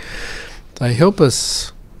 They help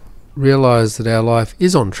us realise that our life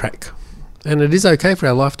is on track, and it is okay for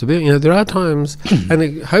our life to be. There are times,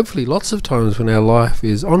 and hopefully lots of times, when our life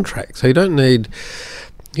is on track. So you don't need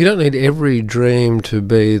every dream to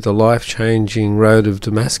be the life-changing Road of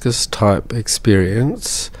Damascus type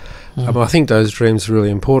experience. I think those dreams are really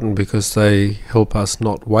important because they help us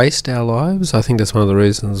not waste our lives. I think that's one of the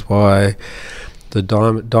reasons why the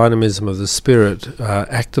dynamism of the spirit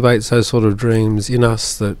activates those sort of dreams in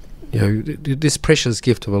us, that this precious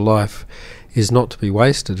gift of a life is not to be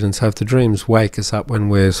wasted. And so if the dreams wake us up when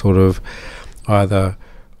we're sort of either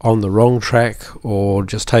on the wrong track or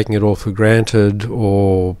just taking it all for granted,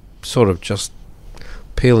 or sort of just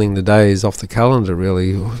peeling the days off the calendar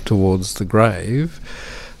really towards the grave,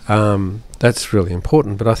 that's really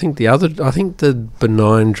important. But I think the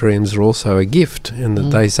benign dreams are also a gift, in that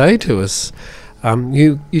they say to us,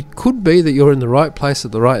 it could be that you're in the right place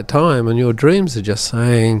at the right time, and your dreams are just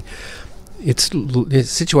saying it's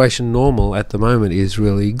situation normal at the moment is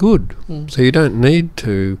really good. So you don't need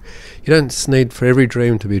for every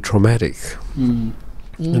dream to be traumatic. And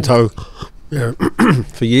so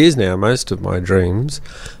for years now, most of my dreams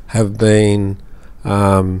have been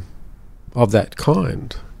of that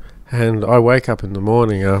kind. And I wake up in the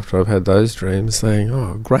morning after I've had those dreams saying,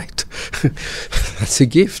 oh, great, that's a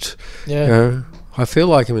gift. Yeah. I feel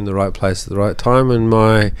like I'm in the right place at the right time, and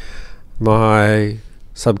my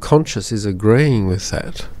subconscious is agreeing with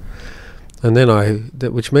that. And then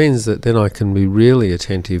which means that then I can be really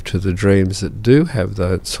attentive to the dreams that do have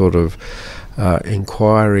that sort of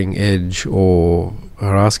inquiring edge, or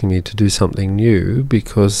are asking me to do something new,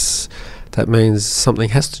 because that means something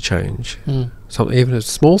has to change. Something, even a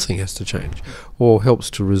small thing, has to change, or helps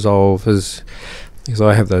to resolve. Because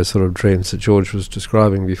I have those sort of dreams that George was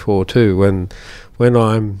describing before too. When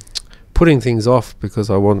I'm putting things off because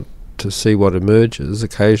I want to see what emerges,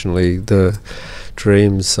 occasionally the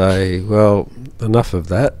dreams say, "Well, enough of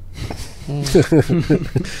that.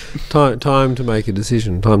 Time to make a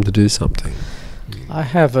decision. Time to do something." I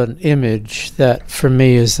have an image that for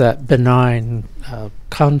me is that benign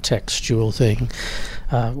contextual thing.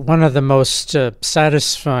 One of the most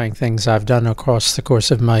satisfying things I've done across the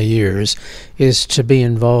course of my years is to be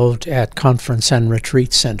involved at conference and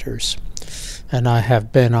retreat centers. And I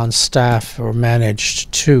have been on staff or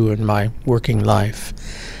managed 2 in my working life.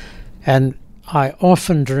 And I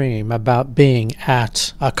often dream about being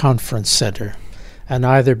at a conference center and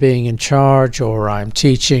either being in charge, or I'm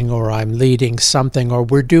teaching, or I'm leading something, or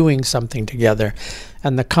we're doing something together.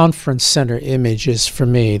 And the conference center image is, for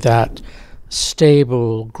me, that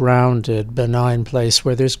stable, grounded, benign place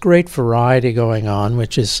where there's great variety going on,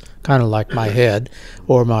 which is kind of like my head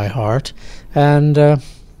or my heart. And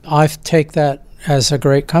I take that as a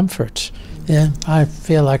great comfort. Yeah, I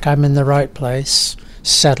feel like I'm in the right place,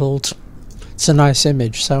 settled. It's a nice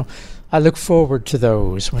image. So I look forward to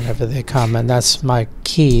those whenever they come, and that's my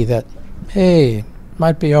key that, hey,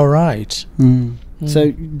 might be all right.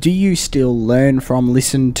 So do you still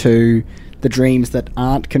listen to the dreams that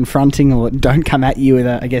aren't confronting or don't come at you with,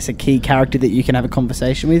 a key character that you can have a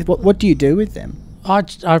conversation with? What do you do with them?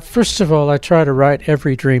 I first of all, I try to write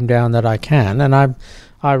every dream down that I can, and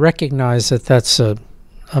I recognize that that's a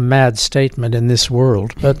mad statement in this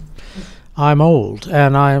world, but I'm old,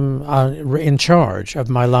 and I'm in charge of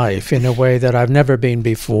my life in a way that I've never been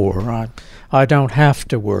before. I don't have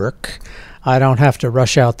to work. I don't have to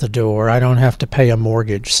rush out the door. I don't have to pay a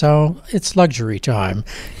mortgage. So it's luxury time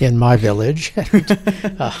in my village.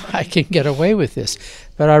 I can get away with this.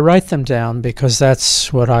 But I write them down because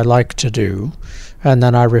that's what I like to do. And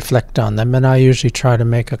then I reflect on them. And I usually try to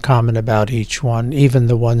make a comment about each one, even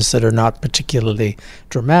the ones that are not particularly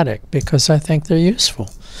dramatic, because I think they're useful.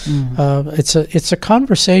 It's a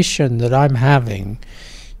conversation that I'm having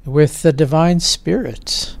with the Divine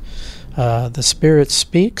Spirit. The Spirit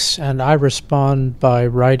speaks, and I respond by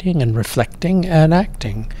writing and reflecting and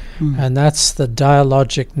acting. And that's the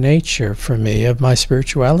dialogic nature for me of my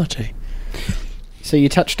spirituality. So you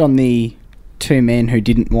touched on the 2 men who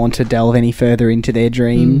didn't want to delve any further into their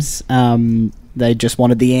dreams. They just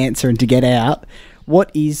wanted the answer and to get out.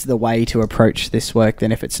 What is the way to approach this work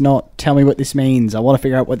then? If it's not, tell me what this means, I want to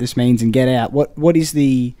figure out what this means and get out. What is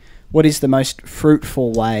the most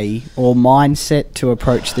fruitful way or mindset to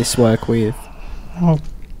approach this work with? Well,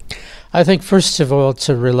 I think first of all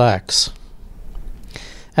to relax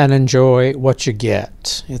and enjoy what you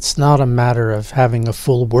get. It's not a matter of having a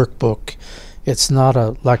full workbook. It's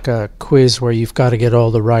not like a quiz where you've got to get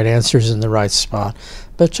all the right answers in the right spot.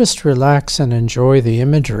 But just relax and enjoy the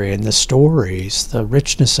imagery and the stories, the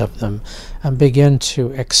richness of them, and begin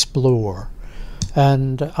to explore.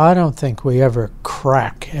 And I don't think we ever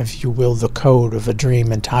crack, if you will, the code of a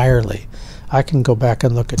dream entirely. I can go back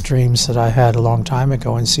and look at dreams that I had a long time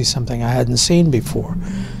ago and see something I hadn't seen before.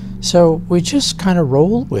 So we just kind of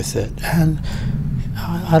roll with it. And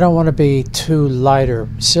I don't want to be too light or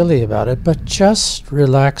silly about it, but just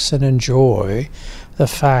relax and enjoy the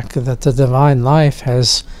fact that the divine life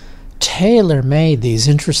has tailor-made these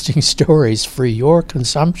interesting stories for your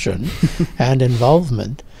consumption and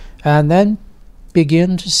involvement, and then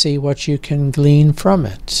begin to see what you can glean from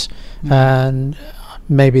it. And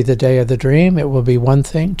maybe the day of the dream, it will be one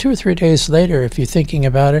thing. 2 or 3 days later, if you're thinking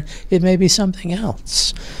about it, it may be something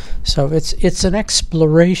else. So it's an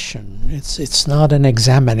exploration. It's not an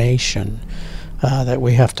examination that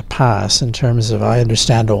we have to pass in terms of, I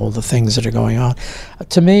understand all the things that are going on.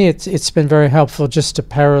 To me, it's been very helpful just to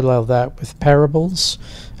parallel that with parables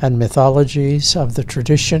and mythologies of the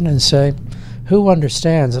tradition and say, who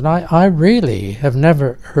understands? And I really have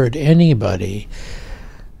never heard anybody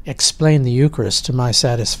explain the Eucharist to my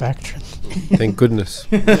satisfaction. Thank goodness.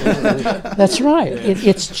 That's right.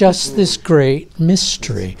 It's just this great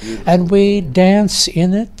mystery. And we dance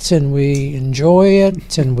in it, and we enjoy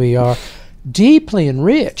it, and we are deeply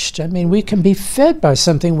enriched. I mean, we can be fed by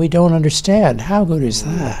something we don't understand. How good is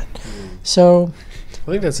that? So I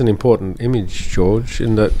think that's an important image, George,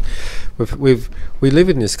 in that we live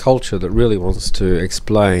in this culture that really wants to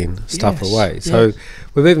explain stuff away. So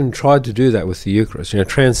we've even tried to do that with the Eucharist.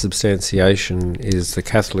 Transubstantiation is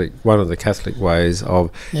one of the Catholic ways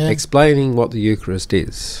of explaining what the Eucharist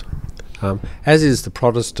is, as is the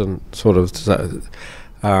Protestant sort of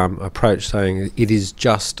approach, saying it is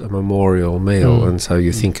just a memorial meal, and so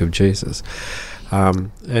you think of Jesus.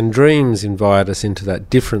 And dreams invite us into that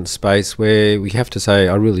different space where we have to say,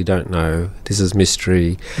 I really don't know, this is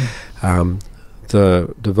mystery.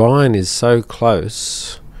 The divine is so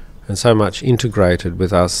close and so much integrated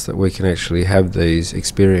with us that we can actually have these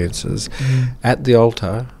experiences at the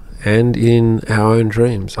altar and in our own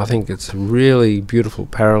dreams. I think it's a really beautiful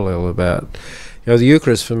parallel about, the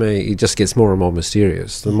Eucharist for me, it just gets more and more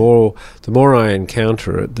mysterious. The more I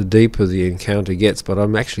encounter it, the deeper the encounter gets, but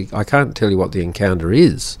I can't tell you what the encounter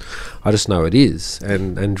is. I just know it is.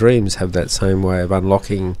 And dreams have that same way of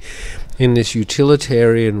unlocking in this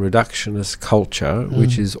utilitarian reductionist culture,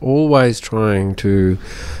 which is always trying to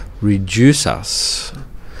reduce us.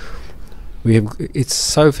 It's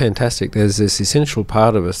so fantastic. There's this essential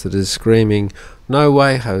part of us that is screaming, "No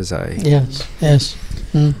way, Jose." Yes.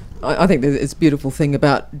 I think it's a beautiful thing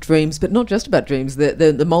about dreams, but not just about dreams,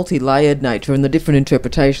 the multi-layered nature and the different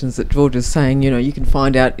interpretations that George is saying. You can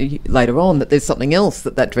find out later on that there's something else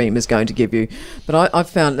that dream is going to give you. But I've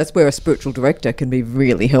found that's where a spiritual director can be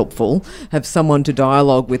really helpful, have someone to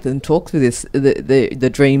dialogue with and talk through the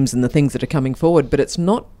dreams and the things that are coming forward. But it's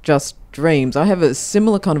not just dreams. I have a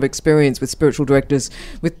similar kind of experience with spiritual directors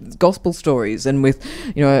with gospel stories, and with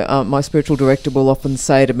my spiritual director will often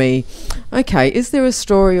say to me, okay, is there a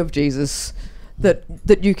story of Jesus that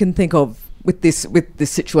you can think of with this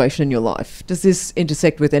situation in your life? Does this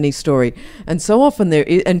intersect with any story? And so often there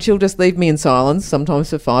is, and she'll just leave me in silence, sometimes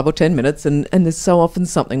for 5 or 10 minutes, and there's so often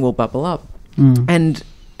something will bubble up. And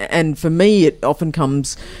for me it often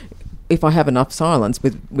comes if I have enough silence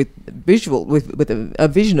with visual, with a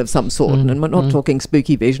vision of some sort. And I'm not talking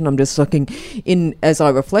spooky vision, I'm just talking as I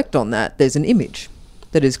reflect on that, there's an image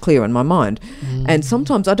that is clear in my mind. And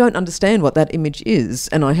sometimes I don't understand what that image is,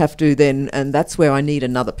 and I have to then, and that's where I need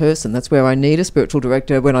another person, that's where I need a spiritual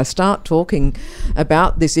director. When I start talking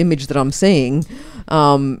about this image that I'm seeing,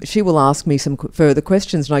 she will ask me some further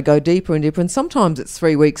questions, and I go deeper and deeper, and sometimes it's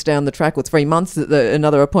 3 weeks down the track or 3 months,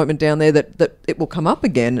 another appointment down there, that it will come up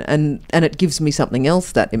again, and it gives me something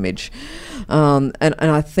else, that image. And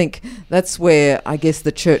I think that's where I guess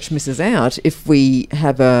the church misses out if we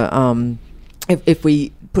have if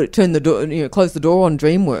we turn the door, close the door on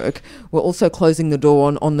dream work, we're also closing the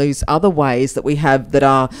door on these other ways that we have that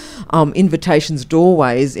are invitations,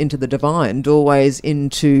 doorways into the divine, doorways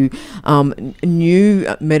into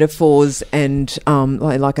new metaphors, and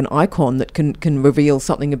like an icon that can reveal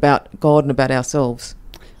something about God and about ourselves.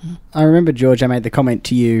 I remember, George, I made the comment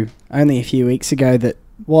to you only a few weeks ago that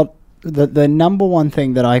the number one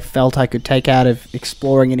thing that I felt I could take out of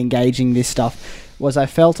exploring and engaging this stuff was I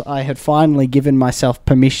felt I had finally given myself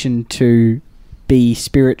permission to be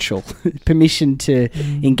spiritual, permission to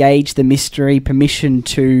engage the mystery, permission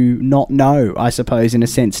to not know, I suppose, in a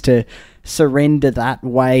sense, to surrender that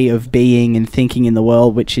way of being and thinking in the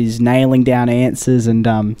world, which is nailing down answers and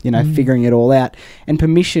figuring it all out, and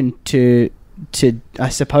permission to I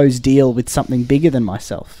suppose deal with something bigger than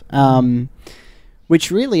myself. Which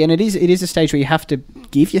really, and it is a stage where you have to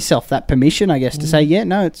give yourself that permission, I guess, to say, yeah,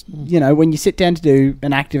 no, it's, when you sit down to do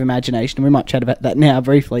an active imagination, and we might chat about that now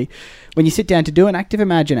briefly, when you sit down to do an active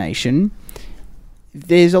imagination,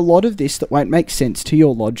 there's a lot of this that won't make sense to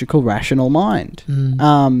your logical, rational mind.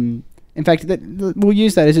 In fact, we'll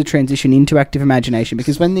use that as a transition into active imagination,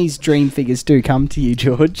 because when these dream figures do come to you,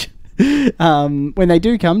 George, when they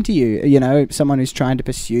do come to you, someone who's trying to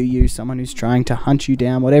pursue you, someone who's trying to hunt you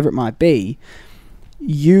down, whatever it might be,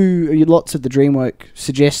 lots of the dream work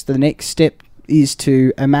suggests the next step is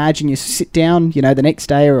to imagine you sit down, the next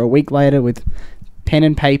day or a week later with pen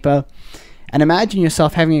and paper, and imagine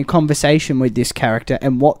yourself having a conversation with this character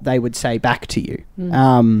and what they would say back to you.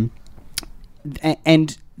 And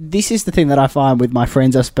this is the thing that I find with my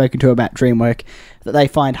friends I've spoken to about dream work, that they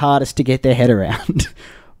find hardest to get their head around.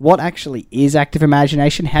 What actually is active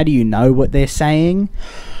imagination? How do you know what they're saying?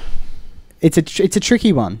 It's a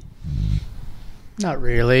tricky one. Not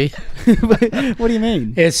really. What do you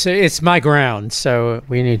mean? It's my ground, so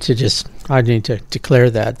I need to declare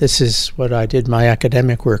that. This is what I did my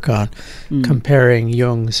academic work on, comparing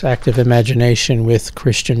Jung's active imagination with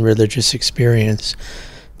Christian religious experience.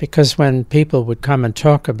 Because when people would come and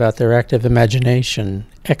talk about their active imagination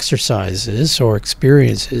exercises or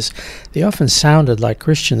experiences, they often sounded like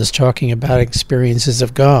Christians talking about experiences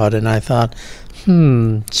of God. And I thought,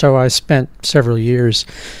 so I spent several years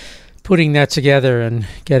putting that together and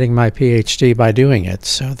getting my PhD by doing it.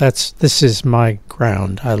 So this is my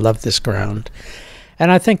ground. I love this ground. And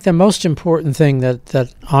I think the most important thing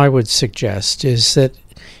that I would suggest is that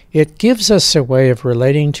it gives us a way of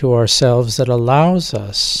relating to ourselves that allows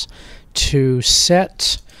us to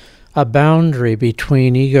set a boundary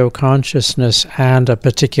between ego consciousness and a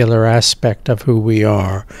particular aspect of who we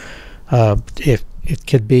are. If it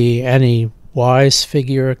could be any wise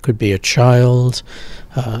figure, it could be a child,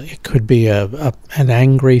 it could be an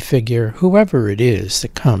angry figure, whoever it is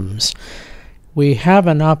that comes. We have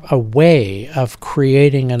a way of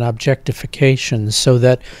creating an objectification so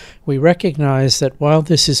that we recognize that while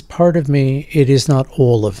this is part of me, it is not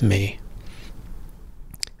all of me.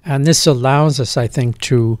 And this allows us, I think,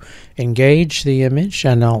 to engage the image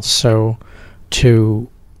and also to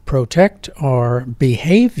protect our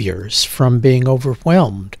behaviors from being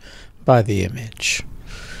overwhelmed by the image.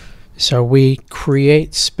 So we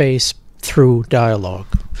create space through dialogue.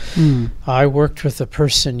 I worked with a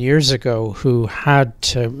person years ago who had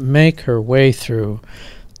to make her way through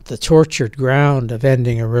the tortured ground of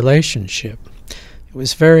ending a relationship. It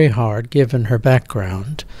was very hard given her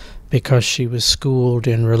background because she was schooled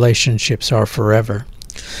in relationships are forever.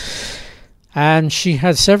 And she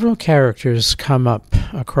had several characters come up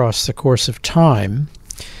across the course of time.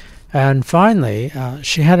 And finally,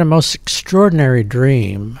 she had a most extraordinary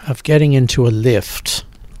dream of getting into a lift.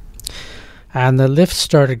 And the lift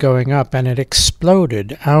started going up, and it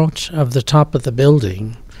exploded out of the top of the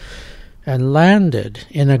building and landed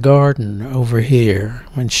in a garden over here.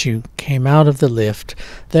 When she came out of the lift,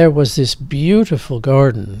 there was this beautiful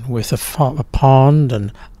garden with a pond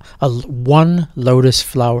and one lotus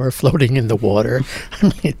flower floating in the water.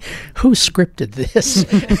 I mean, who scripted this?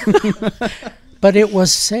 But it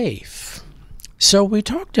was safe. So we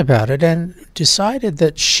talked about it and decided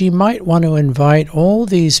that she might want to invite all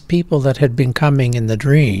these people that had been coming in the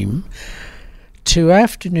dream to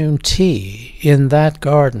afternoon tea in that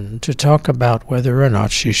garden to talk about whether or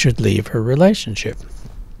not she should leave her relationship.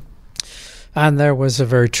 And there was a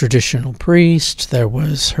very traditional priest, there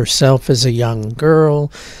was herself as a young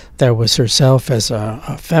girl, there was herself as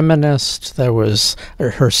a feminist, there was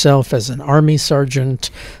herself as an army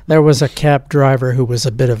sergeant, there was a cab driver who was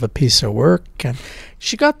a bit of a piece of work, and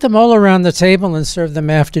she got them all around the table and served them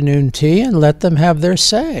afternoon tea and let them have their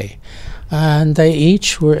say. And they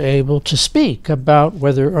each were able to speak about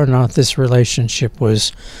whether or not this relationship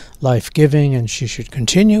was life-giving and she should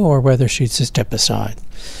continue, or whether she'd step aside.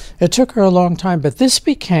 It took her a long time, but this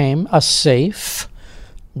became a safe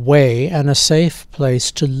way and a safe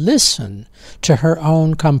place to listen to her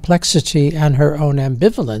own complexity and her own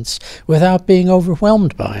ambivalence without being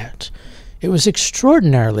overwhelmed by it. It was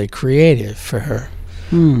extraordinarily creative for her.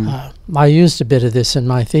 I used a bit of this in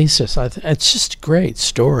my thesis. It's just a great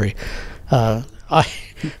story. I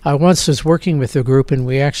once was working with a group, and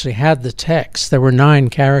we actually had the text. There were 9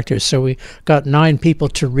 characters, so we got 9 people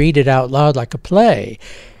to read it out loud like a play.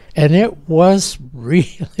 And it was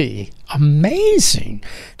really amazing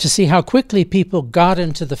to see how quickly people got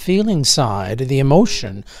into the feeling side, the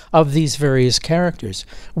emotion of these various characters.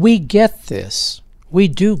 We get this. We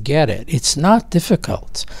do get it. It's not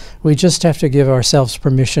difficult. We just have to give ourselves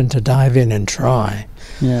permission to dive in and try.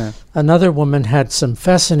 Yeah. Another woman had some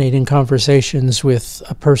fascinating conversations with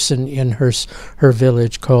a person in her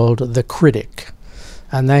village called the Critic.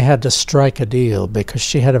 And they had to strike a deal because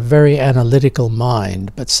she had a very analytical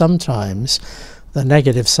mind, but sometimes the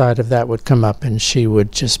negative side of that would come up and she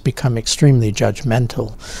would just become extremely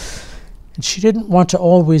judgmental. And she didn't want to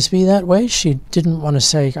always be that way. She didn't want to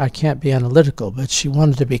say, I can't be analytical, but she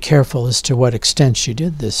wanted to be careful as to what extent she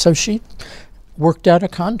did this. So she worked out a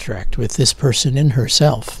contract with this person in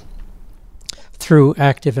herself through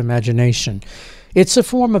active imagination. It's a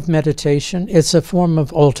form of meditation. It's a form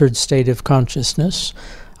of altered state of consciousness.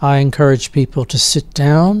 I encourage people to sit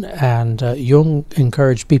down, and Jung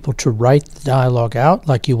encouraged people to write the dialogue out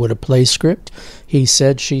like you would a play script. He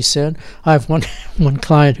said, she said. I have one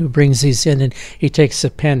client who brings these in, and he takes a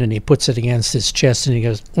pen and he puts it against his chest and he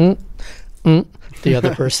goes, the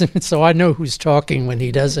other person. So I know who's talking when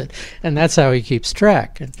he does it, and that's how he keeps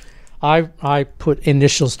track. And I put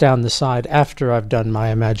initials down the side after I've done my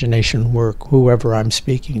imagination work, whoever I'm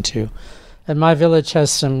speaking to. And my village has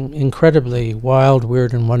some incredibly wild,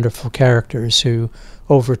 weird, and wonderful characters who,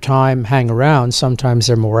 over time, hang around. Sometimes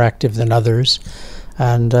they're more active than others.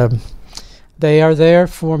 And they are there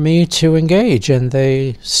for me to engage, and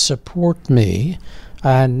they support me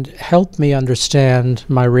and help me understand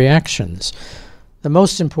my reactions. The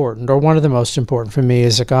most important, or one of the most important for me,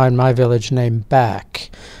 is a guy in my village named Back.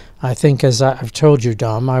 I think, as I've told you,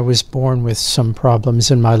 Dom, I was born with some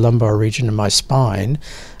problems in my lumbar region of my spine,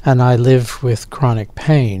 and I live with chronic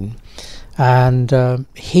pain. And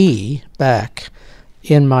he, Back,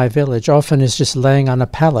 in my village, often is just laying on a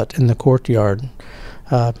pallet in the courtyard,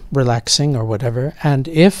 relaxing or whatever. And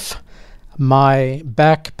if my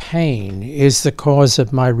back pain is the cause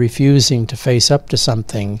of my refusing to face up to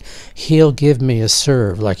something, he'll give me a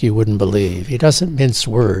serve like you wouldn't believe. He doesn't mince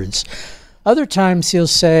words. Other times he'll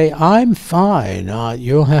say, I'm fine.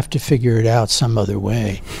 You'll have to figure it out some other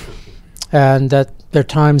way. And that there are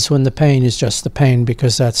times when the pain is just the pain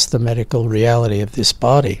because that's the medical reality of this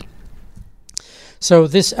body. So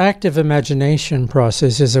this active imagination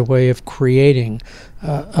process is a way of creating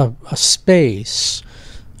a space,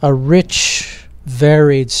 a rich,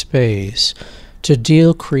 varied space to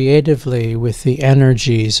deal creatively with the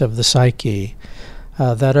energies of the psyche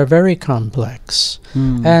that are very complex.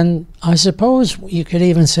 And I suppose you could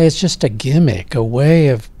even say it's just a gimmick, a way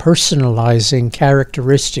of personalizing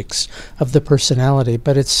characteristics of the personality,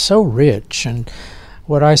 but it's so rich. And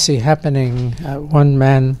what I see happening, one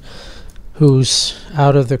man who's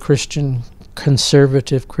out of the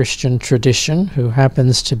conservative Christian tradition, who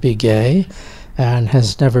happens to be gay and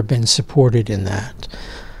has never been supported in that,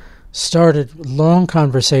 started long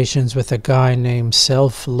conversations with a guy named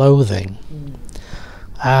Self-Loathing.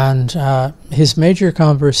 And his major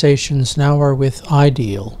conversations now are with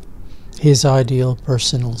Ideal, his ideal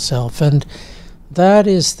personal self. And that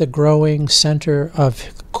is the growing center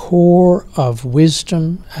of core of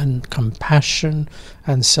wisdom and compassion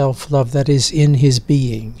and self-love that is in his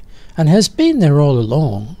being and has been there all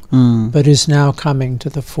along, but is now coming to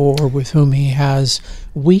the fore, with whom he has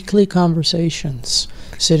weekly conversations,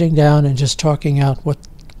 sitting down and just talking out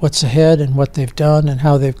what's ahead and what they've done and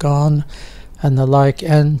how they've gone and the like.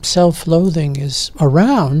 And Self-Loathing is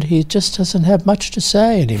around. He just doesn't have much to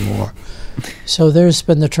say anymore. So there's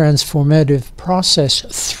been the transformative process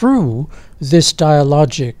through this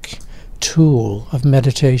dialogic tool of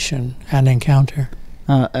meditation and encounter.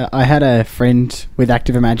 I had a friend with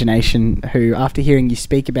active imagination who, after hearing you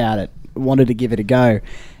speak about it, wanted to give it a go.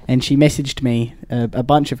 And she messaged me a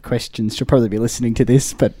bunch of questions. She'll probably be listening to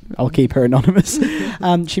this, but I'll keep her anonymous.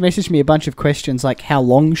 She messaged me a bunch of questions like, how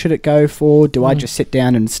long should it go for? Do I just sit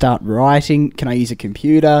down and start writing? Can I use a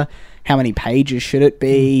computer? How many pages should it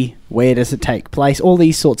be? Where does it take place? All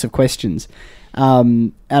these sorts of questions.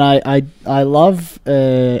 And I love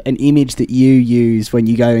an image that you use when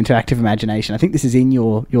you go into active imagination. I think this is in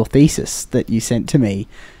your thesis that you sent to me,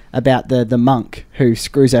 about the monk who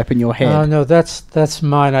screws open your head. Oh, no, that's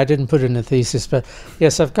mine. I didn't put it in the thesis, but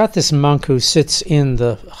yes, I've got this monk who sits in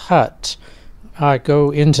the hut. I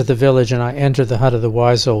go into the village and I enter the hut of the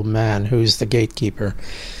wise old man who's the gatekeeper.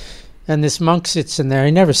 And this monk sits in there.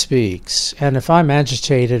 He never speaks. And if I'm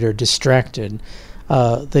agitated or distracted,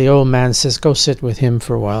 the old man says, go sit with him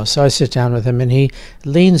for a while. So I sit down with him, and he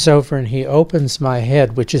leans over and he opens my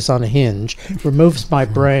head, which is on a hinge, removes my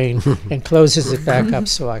brain, and closes it back up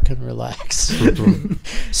so I can relax.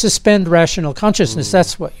 Suspend rational consciousness.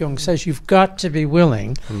 That's what Jung says. You've got to be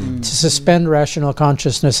willing to suspend rational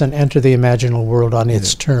consciousness and enter the imaginal world on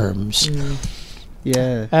its terms.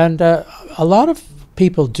 Yeah. And a lot of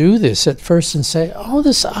people do this at first and say, oh,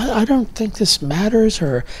 I don't think this matters,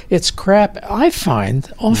 or it's crap. I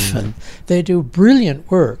find often they do brilliant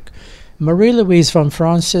work. Marie-Louise von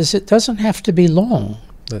Franz says it doesn't have to be long.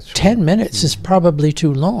 That's right. 10 minutes is probably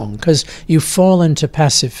too long, because you fall into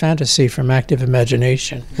passive fantasy from active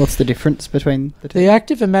imagination. What's the difference between the two? The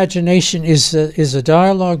active imagination is a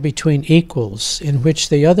dialogue between equals in which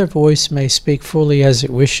the other voice may speak fully as it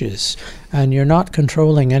wishes, and you're not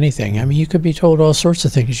controlling anything. I mean, you could be told all sorts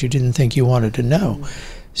of things you didn't think you wanted to know.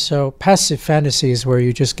 So passive fantasy is where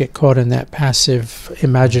you just get caught in that passive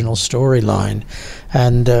imaginal storyline,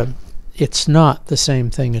 and it's not the same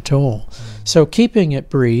thing at all. So keeping it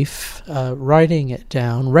brief, writing it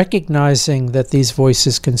down, recognizing that these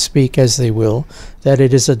voices can speak as they will, that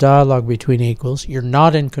it is a dialogue between equals. You're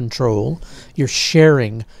not in control. You're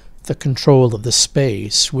sharing the control of the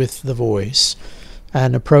space with the voice,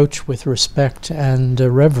 and approach with respect and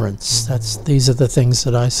reverence. These are the things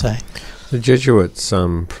that I say. The Jesuits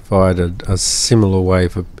provided a similar way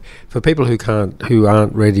for people who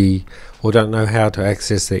aren't ready or don't know how to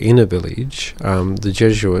access their inner village. The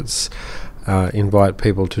Jesuits invite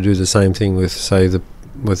people to do the same thing with, say,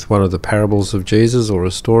 with one of the parables of Jesus or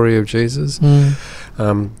a story of Jesus.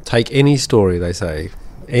 Take any story, they say,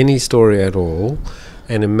 any story at all,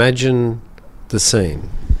 and imagine the scene.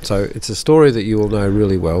 So it's a story that you will know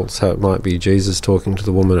really well. So it might be Jesus talking to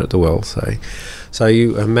the woman at the well, say. So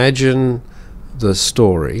you imagine the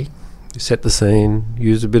story, you set the scene,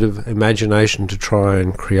 use a bit of imagination to try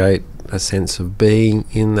and create a sense of being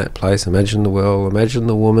in that place. Imagine the well, imagine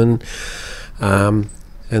the woman, and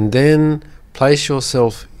then place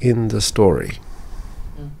yourself in the story.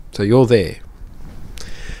 So you're there.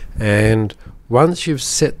 And once you've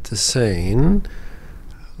set the scene,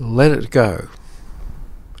 let it go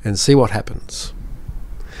and see what happens.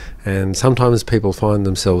 And sometimes people find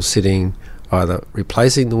themselves sitting either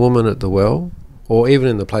replacing the woman at the well, or even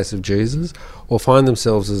in the place of Jesus, or find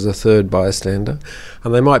themselves as a third bystander,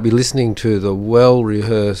 and they might be listening to the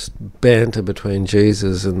well-rehearsed banter between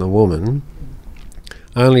Jesus and the woman,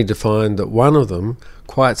 only to find that one of them,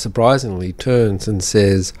 quite surprisingly, turns and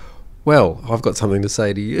says, "Well, I've got something to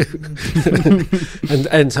say to you."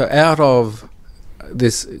 and so out of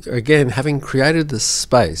this, again, having created this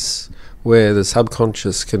space where the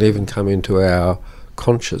subconscious can even come into our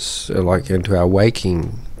conscious, like into our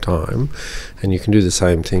waking time, and you can do the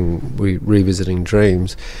same thing revisiting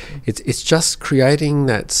dreams. It's just creating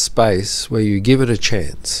that space where you give it a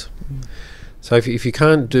chance. So if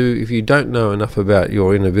you don't know enough about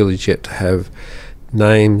your inner village yet to have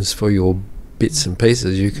names for your bits and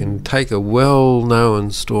pieces, you can take a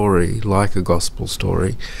well-known story like a gospel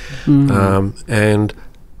story and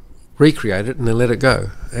recreate it and then let it go.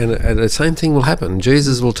 And the same thing will happen.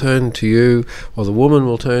 Jesus will turn to you, or the woman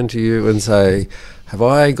will turn to you and say, "Have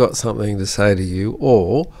I got something to say to you?"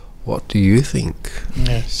 Or, "What do you think?"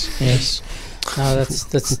 Yes. No,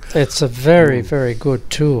 that's a very, very good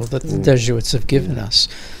tool that the Jesuits have given us,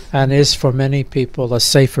 and is for many people a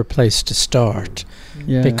safer place to start,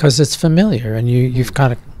 because it's familiar and you've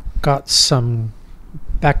kind of got some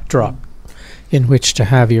backdrop in which to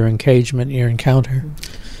have your engagement, your encounter.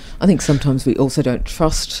 I think sometimes we also don't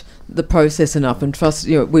trust the process enough, and trust,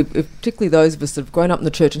 particularly those of us that have grown up in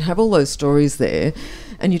the church and have all those stories there,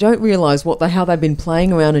 and you don't realise how they've been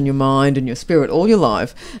playing around in your mind and your spirit all your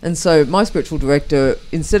life. And so my spiritual director,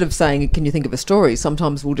 instead of saying, "Can you think of a story?"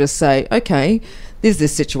 sometimes will just say, "Okay, there's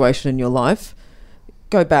this situation in your life.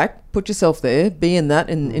 Go back, put yourself there, be in that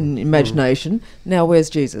in imagination. Now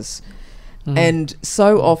where's Jesus?" And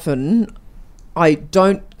so often I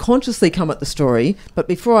don't consciously come at the story, but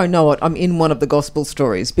before I know it, I'm in one of the gospel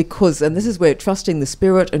stories, and this is where trusting the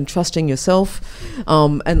Spirit and trusting yourself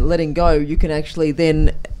and letting go, you can actually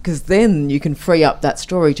because then you can free up that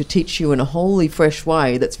story to teach you in a wholly fresh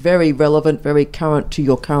way that's very relevant, very current to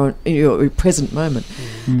your present moment.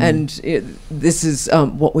 And this is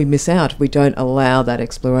what we miss out. We don't allow that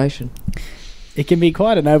exploration. It can be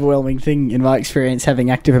quite an overwhelming thing in my experience, having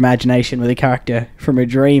active imagination with a character from a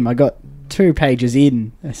dream. I got 2 pages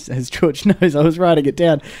in, as George knows, I was writing it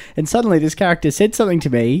down, and suddenly this character said something to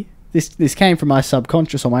me. This came from my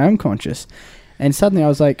subconscious or my unconscious, and suddenly I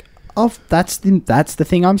was like, "Oh, that's the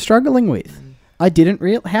thing I'm struggling with." I didn't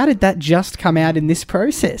how did that just come out in this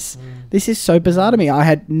process? This is so bizarre to me. I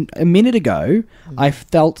had a minute ago, I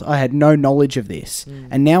felt I had no knowledge of this,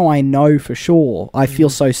 and now I know for sure. I feel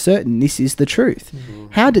so certain this is the truth.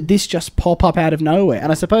 How did this just pop up out of nowhere?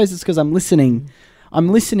 And I suppose it's because I'm listening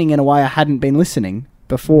in a way I hadn't been listening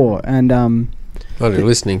before, and Well, you're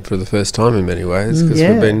listening for the first time in many ways, because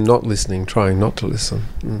we've been not listening, trying not to listen.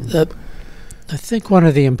 I think one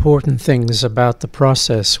of the important things about the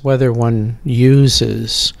process, whether one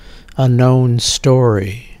uses a known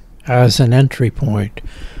story as an entry point,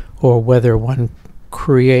 or whether one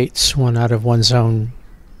creates one out of one's own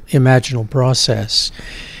imaginal process,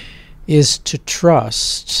 is to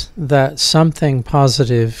trust that something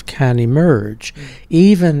positive can emerge,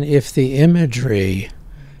 even if the imagery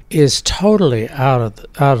is totally out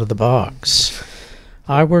of the box.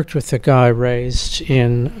 I worked with a guy raised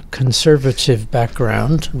in conservative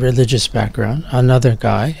background, religious background, another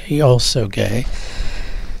guy, he also gay,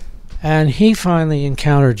 and he finally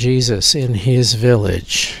encountered Jesus in his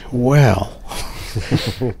village. Well,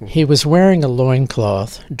 he was wearing a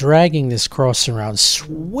loincloth, dragging this cross around,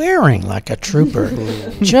 swearing like a trooper,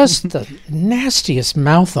 just the nastiest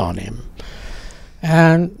mouth on him.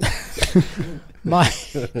 And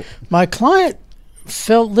my client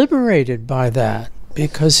felt liberated by that,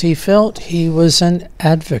 because he felt he was an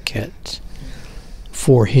advocate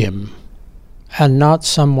for him and not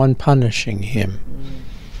someone punishing him.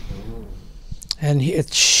 And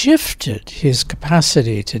it shifted his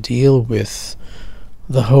capacity to deal with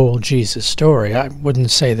the whole Jesus story. I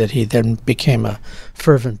wouldn't say that he then became a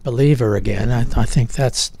fervent believer again. I think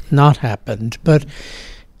that's not happened. But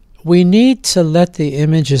we need to let the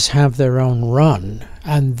images have their own run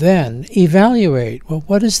and then evaluate, well,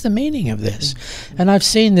 what is the meaning of this? And I've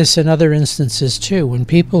seen this in other instances too, when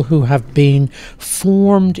people who have been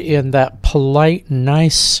formed in that polite,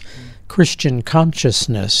 nice Christian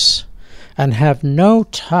consciousness and have no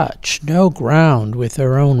touch, no ground with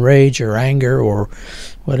their own rage or anger or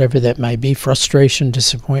whatever that may be, frustration,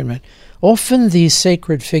 disappointment, often these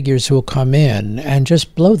sacred figures will come in and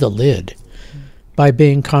just blow the lid by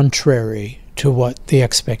being contrary to what the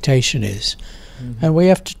expectation is. And we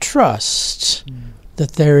have to trust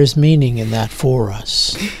that there is meaning in that for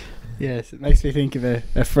us. Yes, it makes me think of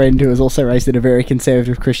a friend who was also raised in a very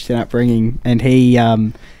conservative Christian upbringing, and he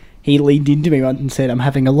leaned into me once and said, "I'm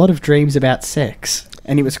having a lot of dreams about sex,"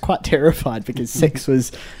 and he was quite terrified because sex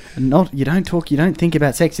was you don't think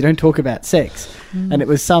about sex, you don't talk about sex, and it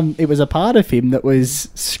was a part of him that was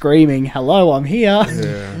screaming, "Hello, I'm here."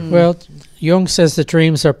 Yeah. Well, Jung says that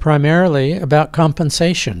dreams are primarily about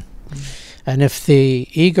compensation. And if the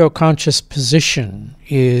ego-conscious position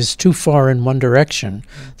is too far in one direction,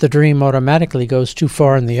 the dream automatically goes too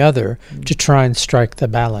far in the other to try and strike the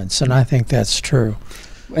balance. And I think that's true.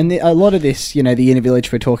 And a lot of this, the inner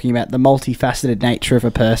village, we're talking about the multifaceted nature of a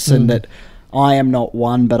person, that I am not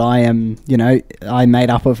one, but I am, I'm made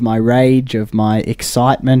up of my rage, of my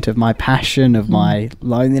excitement, of my passion, of my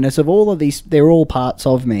loneliness, of all of these. They're all parts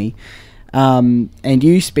of me. And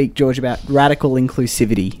you speak, George, about radical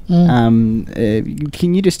inclusivity.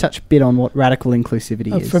 Can you just touch a bit on what radical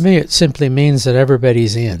inclusivity is? For me, it simply means that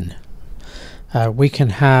everybody's in. We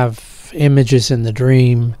can have images in the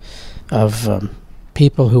dream of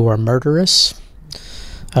people who are murderous,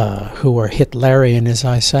 who are Hitlerian, as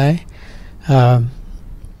I say,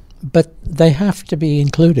 but they have to be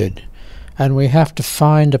included, and we have to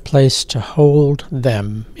find a place to hold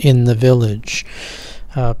them in the village.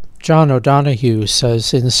 John O'Donohue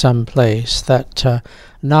says in some place that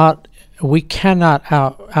we cannot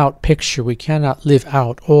outpicture, we cannot live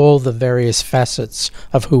out all the various facets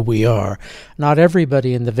of who we are. Not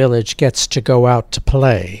everybody in the village gets to go out to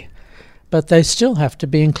play, but they still have to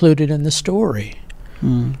be included in the story.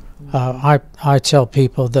 I tell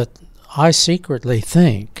people that I secretly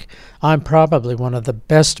think I'm probably one of the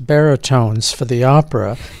best baritones for the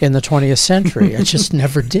opera in the 20th century. I just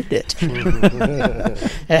never did it.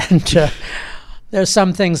 And there's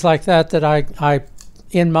some things like that I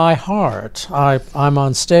in my heart, I'm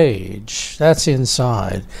on stage. That's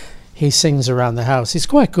inside. He sings around the house. He's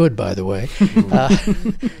quite good, by the way.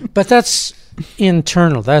 But that's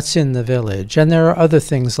internal. That's in the village. And there are other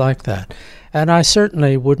things like that. And I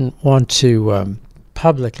certainly wouldn't want to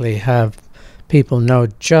publicly have people know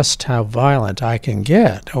just how violent I can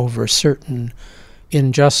get over certain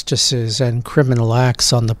injustices and criminal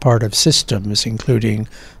acts on the part of systems, including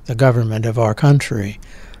the government of our country,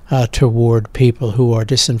 toward people who are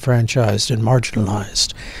disenfranchised and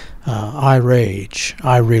marginalized. I rage.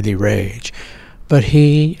 I really rage. But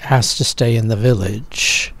he has to stay in the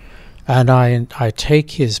village. And I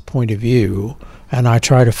take his point of view and I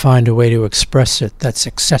try to find a way to express it that's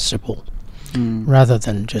accessible, rather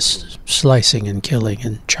than just slicing and killing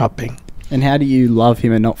and chopping. And how do you love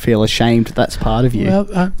him and not feel ashamed that's part of you?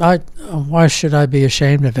 Well, why should I be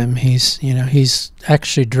ashamed of him? He's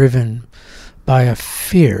actually driven by a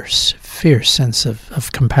fierce sense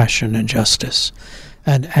of compassion and justice,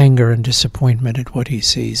 and anger and disappointment at what he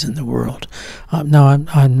sees in the world. No,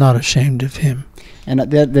 I'm not ashamed of him. And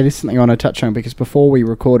that is something I want to touch on, because before we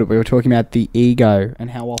recorded, we were talking about the ego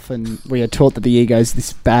and how often we are taught that the ego is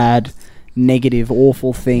this bad, negative,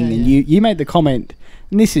 awful thing. And you made the comment,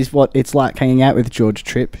 and this is what it's like hanging out with George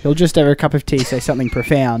Tripp. He'll just over a cup of tea say something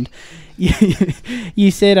profound.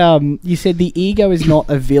 You said the ego is not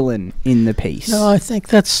a villain in the piece. No, I think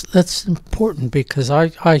that's important, because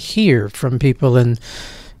I hear from people in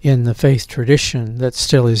the faith tradition that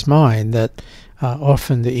still is mine that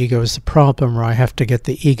often the ego is the problem, or I have to get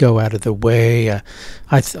the ego out of the way.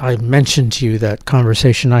 I mentioned to you that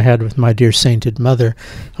conversation I had with my dear sainted mother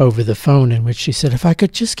over the phone, in which she said, if I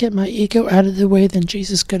could just get my ego out of the way, then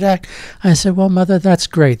Jesus could act. I said, well, Mother, that's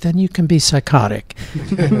great. Then you can be psychotic.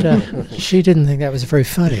 And she didn't think that was very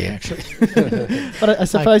funny, actually. But I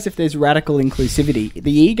suppose if there's radical inclusivity,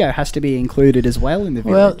 the ego has to be included as well in the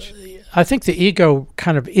village. Well, I think the ego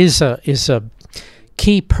kind of is a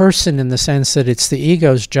key person, in the sense that it's the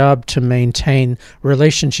ego's job to maintain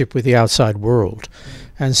relationship with the outside world.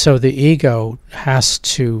 And so the ego has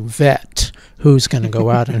to vet who's going to go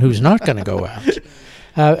out and who's not going to go out.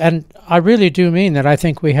 And I really do mean that. I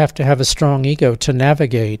think we have to have a strong ego to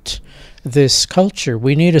navigate this culture.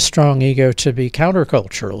 We need a strong ego to be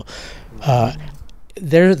countercultural.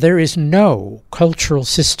 There is no cultural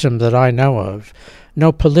system that I know of,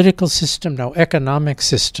 no political system, no economic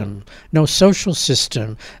system, no social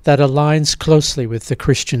system that aligns closely with the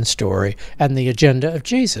Christian story and the agenda of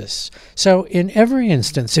Jesus. So in every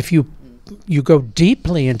instance, if you go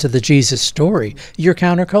deeply into the Jesus story, you're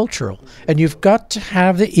countercultural. And you've got to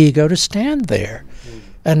have the ego to stand there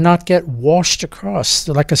and not get washed across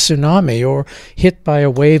like a tsunami, or hit by a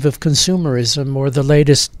wave of consumerism or the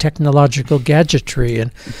latest technological gadgetry.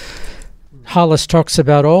 And Hollis talks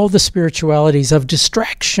about all the spiritualities of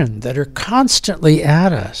distraction that are constantly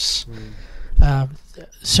at us.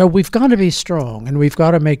 So we've got to be strong, and we've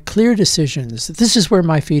got to make clear decisions. This is where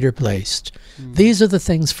my feet are placed. These are the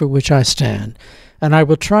things for which I stand. And I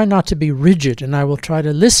will try not to be rigid, and I will try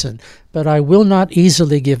to listen, but I will not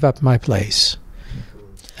easily give up my place.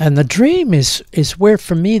 And the dream is where,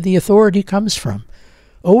 for me, the authority comes from.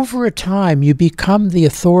 Over a time, you become the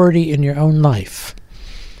authority in your own life,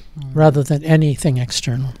 rather than anything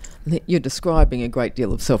external. You're describing a great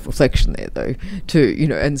deal of self-reflection there, though, too,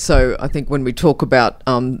 and so I think when we talk about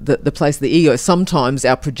the place of the ego, sometimes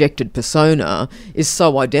our projected persona is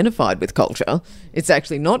so identified with culture, it's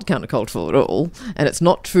actually not countercultural at all, and it's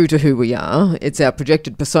not true to who we are. It's our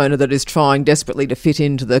projected persona that is trying desperately to fit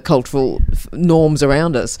into the cultural norms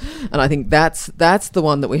around us, and I think that's the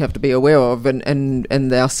one that we have to be aware of,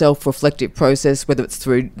 and our self-reflective process, whether it's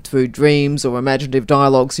through dreams or imaginative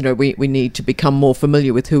dialogues, we need to become more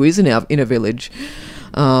familiar with who is in our inner village,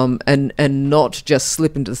 and not just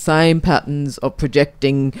slip into the same patterns of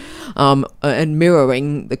projecting and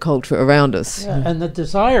mirroring the culture around us. Yeah, and the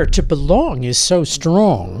desire to belong is so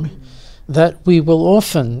strong that we will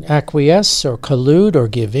often acquiesce or collude or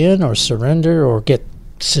give in or surrender or get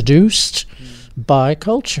seduced by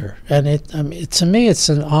culture. And to me, it's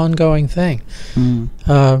an ongoing thing.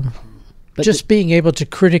 Just being able to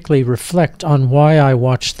critically reflect on why I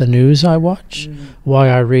watch the news I watch, why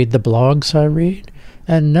I read the blogs I read,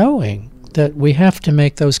 and knowing that we have to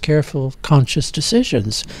make those careful, conscious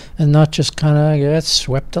decisions and not just kind of get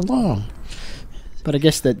swept along. But I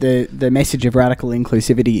guess that the message of radical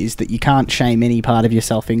inclusivity is that you can't shame any part of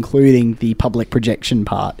yourself, including the public projection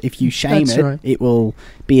part. If you shame it will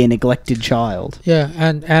be a neglected child. Yeah,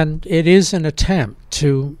 and it is an attempt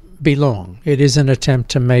to belong. It is an attempt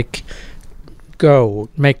to make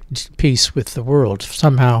peace with the world.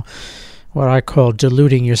 Somehow, what I call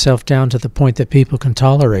diluting yourself down to the point that people can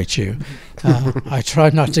tolerate you. I try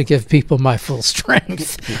not to give people my full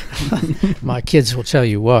strength. My kids will tell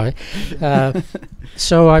you why.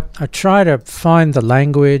 So I try to find the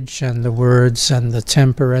language and the words and the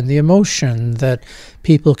temper and the emotion that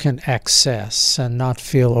people can access and not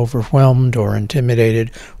feel overwhelmed or intimidated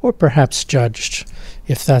or perhaps judged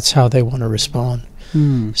if that's how they want to respond.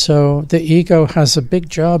 So the ego has a big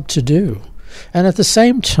job to do. And at the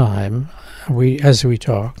same time, as we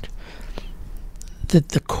talked,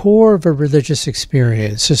 the core of a religious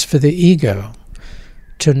experience is for the ego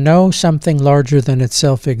to know something larger than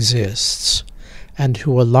itself exists and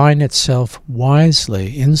to align itself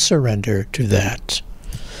wisely in surrender to that.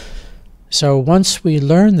 So once we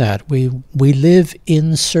learn that, we live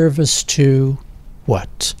in service to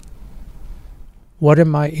what? What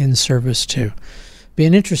am I in service to? Be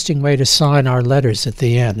an interesting way to sign our letters at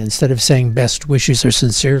the end. Instead of saying best wishes or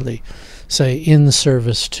sincerely, say in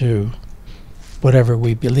service to whatever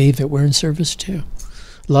we believe that we're in service to.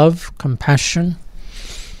 Love, compassion,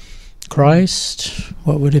 Christ,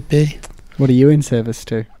 what would it be? What are you in service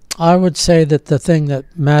to? I would say that the thing that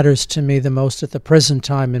matters to me the most at the present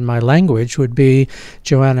time in my language would be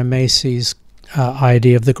Joanna Macy's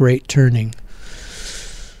idea of the Great Turning.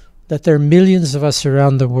 That there are millions of us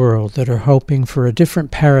around the world that are hoping for a different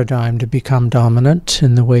paradigm to become dominant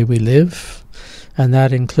in the way we live. And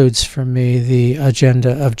that includes for me the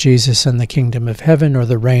agenda of Jesus and the kingdom of heaven, or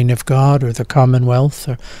the reign of God, or the commonwealth,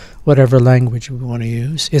 or whatever language we want to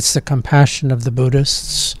use. It's the compassion of the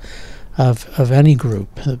Buddhists, of any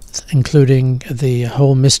group, including the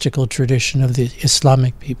whole mystical tradition of the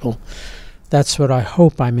Islamic people. That's what I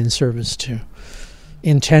hope I'm in service to.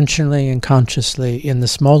 Intentionally and consciously, in the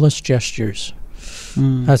smallest gestures.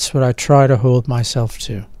 That's what I try to hold myself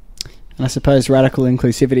to. And I suppose radical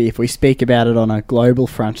inclusivity, if we speak about it on a global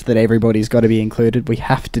front, that everybody's got to be included, we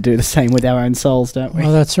have to do the same with our own souls, don't we?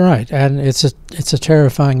 Well, that's right. And it's a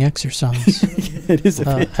terrifying exercise. It is a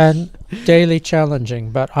bit. And daily challenging.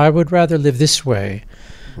 But I would rather live this way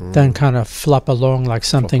than kind of flop along like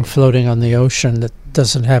something floating on the ocean that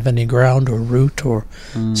doesn't have any ground or root or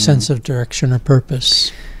sense of direction or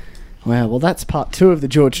purpose. Well, that's part 2 of the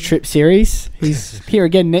George Tripp series. He's here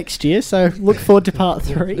again next year, so look forward to part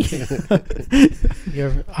 3.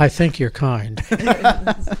 I think you're kind.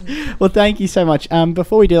 Well, thank you so much.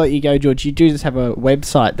 Before we do let you go, George, you do just have a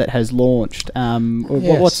website that has launched. Yes.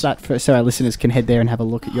 What's that for, so our listeners can head there and have a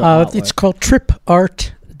look at your artwork? It's called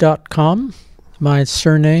trippart.com, my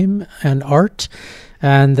surname and art.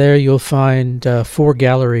 And there you'll find 4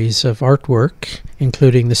 galleries of artwork,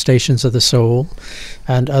 including the Stations of the Soul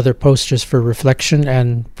and other posters for reflection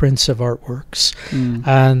and prints of artworks.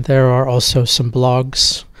 And there are also some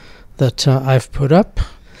blogs that I've put up,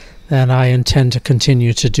 and I intend to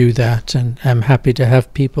continue to do that. And I'm happy to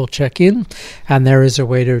have people check in. And there is a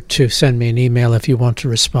way to send me an email if you want to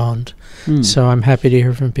respond. So I'm happy to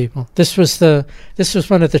hear from people. This was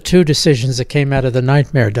one of the 2 decisions that came out of the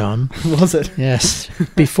nightmare, Dom. Was it? Yes,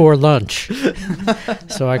 before lunch.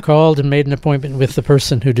 So I called and made an appointment with the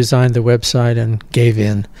person who designed the website and gave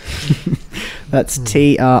in. That's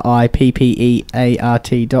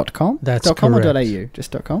trippeart.com. That's .com correct. or .au?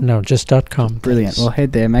 Just .com? No, just .com. Brilliant. Thanks. Well,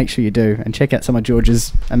 head there. Make sure you do. And check out some of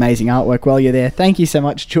George's amazing artwork while you're there. Thank you so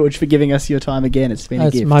much, George, for giving us your time again. It's been a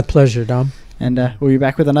It's gift. my pleasure, Dom. And we'll be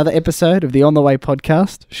back with another episode of the On The Way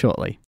podcast shortly.